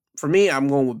 But for me, I'm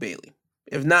going with Bayley.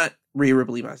 If not, Rhea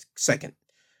Ripley my second.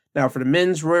 Now for the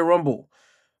men's Royal Rumble,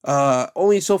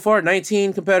 only so far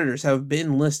 19 competitors have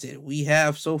been listed. We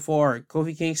have so far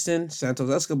Kofi Kingston, Santos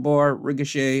Escobar,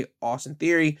 Ricochet, Austin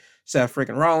Theory, Seth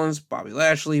freaking Rollins, Bobby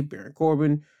Lashley, Baron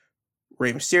Corbin,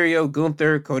 Rey Mysterio,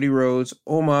 Gunther, Cody Rhodes,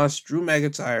 Omos, Drew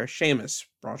McIntyre, Sheamus,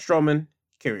 Braun Strowman,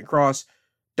 Karrion Kross,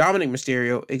 Dominic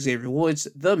Mysterio, Xavier Woods,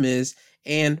 The Miz,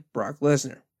 and Brock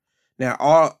Lesnar. Now,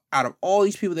 out of all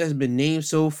these people that has been named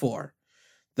so far,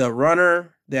 the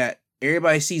runner that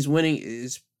everybody sees winning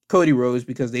is Cody Rhodes,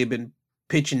 because they've been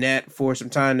pitching that for some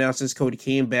time now since Cody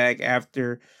came back at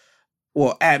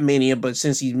Mania, but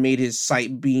since he made his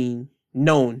site being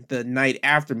known the night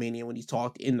after Mania when he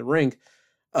talked in the ring,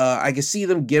 I can see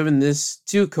them giving this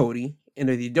to Cody. And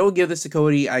if they don't give this to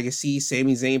Cody, I can see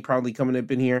Sami Zayn probably coming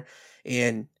up in here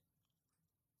and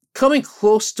coming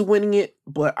close to winning it,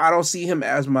 but I don't see him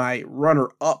as my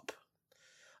runner-up.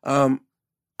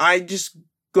 I just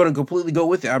going to completely go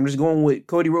with it. I'm just going with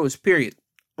Cody Rhodes, period.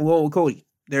 I'm going with Cody.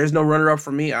 There's no runner-up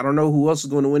for me. I don't know who else is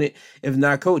going to win it if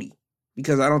not Cody,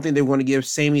 because I don't think they want to give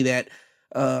Sami that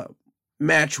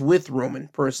match with Roman,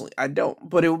 personally. I don't,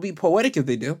 but it would be poetic if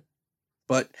they do,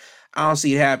 but I don't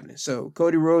see it happening. So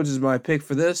Cody Rhodes is my pick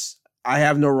for this. I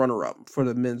have no runner-up for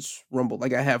the men's Rumble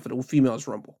like I have for the females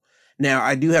Rumble. Now,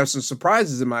 I do have some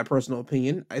surprises in my personal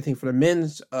opinion. I think for the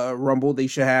men's Rumble, they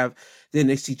should have the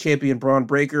NXT champion Braun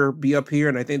Breaker be up here,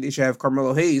 and I think they should have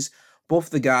Carmelo Hayes, both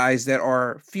the guys that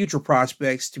are future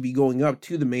prospects to be going up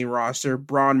to the main roster.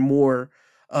 Braun more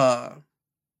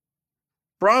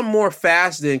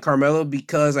fast than Carmelo,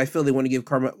 because I feel they want to give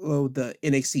Carmelo the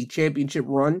NXT championship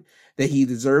run that he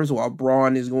deserves, while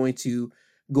Braun is going to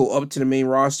go up to the main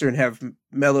roster and have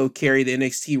Melo carry the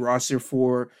NXT roster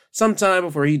for some time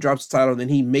before he drops the title. Then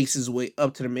he makes his way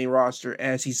up to the main roster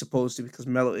as he's supposed to, because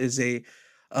Melo is a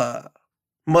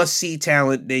must-see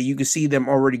talent that you can see them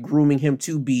already grooming him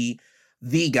to be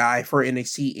the guy for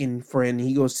NXT. And when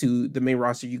he goes to the main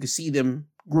roster, you can see them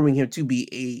grooming him to be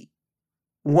a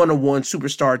one-on-one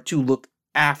superstar to look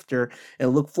after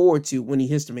and look forward to when he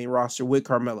hits the main roster with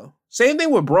Carmelo. Same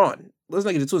thing with Braun. Let's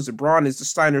not get it twisted. Braun is the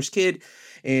Steiner's kid,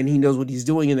 and he knows what he's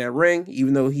doing in that ring,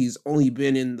 even though he's only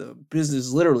been in the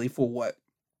business literally for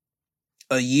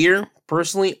a year,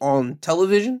 personally, on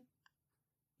television?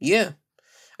 Yeah,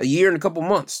 a year and a couple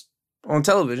months on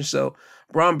television. So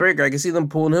Braun Breaker, I can see them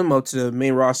pulling him up to the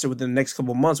main roster within the next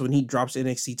couple months when he drops the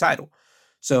NXT title.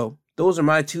 So those are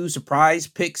my two surprise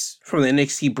picks from the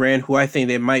NXT brand, who I think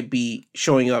they might be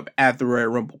showing up at the Royal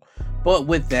Rumble. But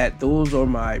with that, those are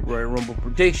my Royal Rumble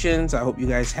predictions. I hope you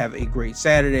guys have a great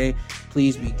Saturday.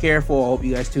 Please be careful. I hope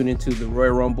you guys tune into the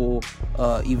Royal Rumble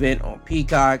event on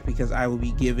Peacock, because I will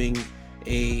be giving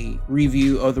a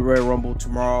review of the Royal Rumble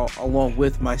tomorrow along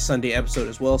with my Sunday episode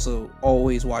as well. So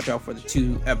always watch out for the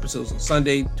 2 episodes on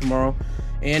Sunday tomorrow.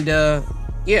 And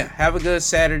yeah, have a good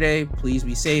Saturday. Please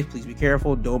be safe. Please be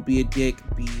careful. Don't be a dick.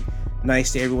 Be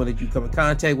nice to everyone that you come in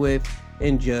contact with,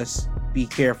 and just be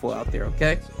careful out there,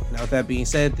 okay? Now, with that being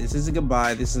said, this is a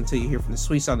goodbye. This is until you hear from the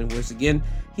sweet sounding voice again.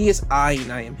 He is I,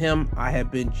 and I am him. I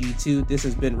have been G2. This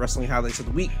has been Wrestling Highlights of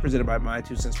the Week, presented by My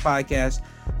 2 Cents Podcast.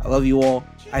 I love you all.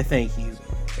 I thank you.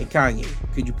 And Kanye,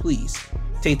 could you please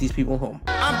take these people home?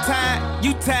 I'm tired.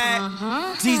 You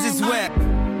tired. Jesus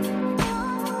wept.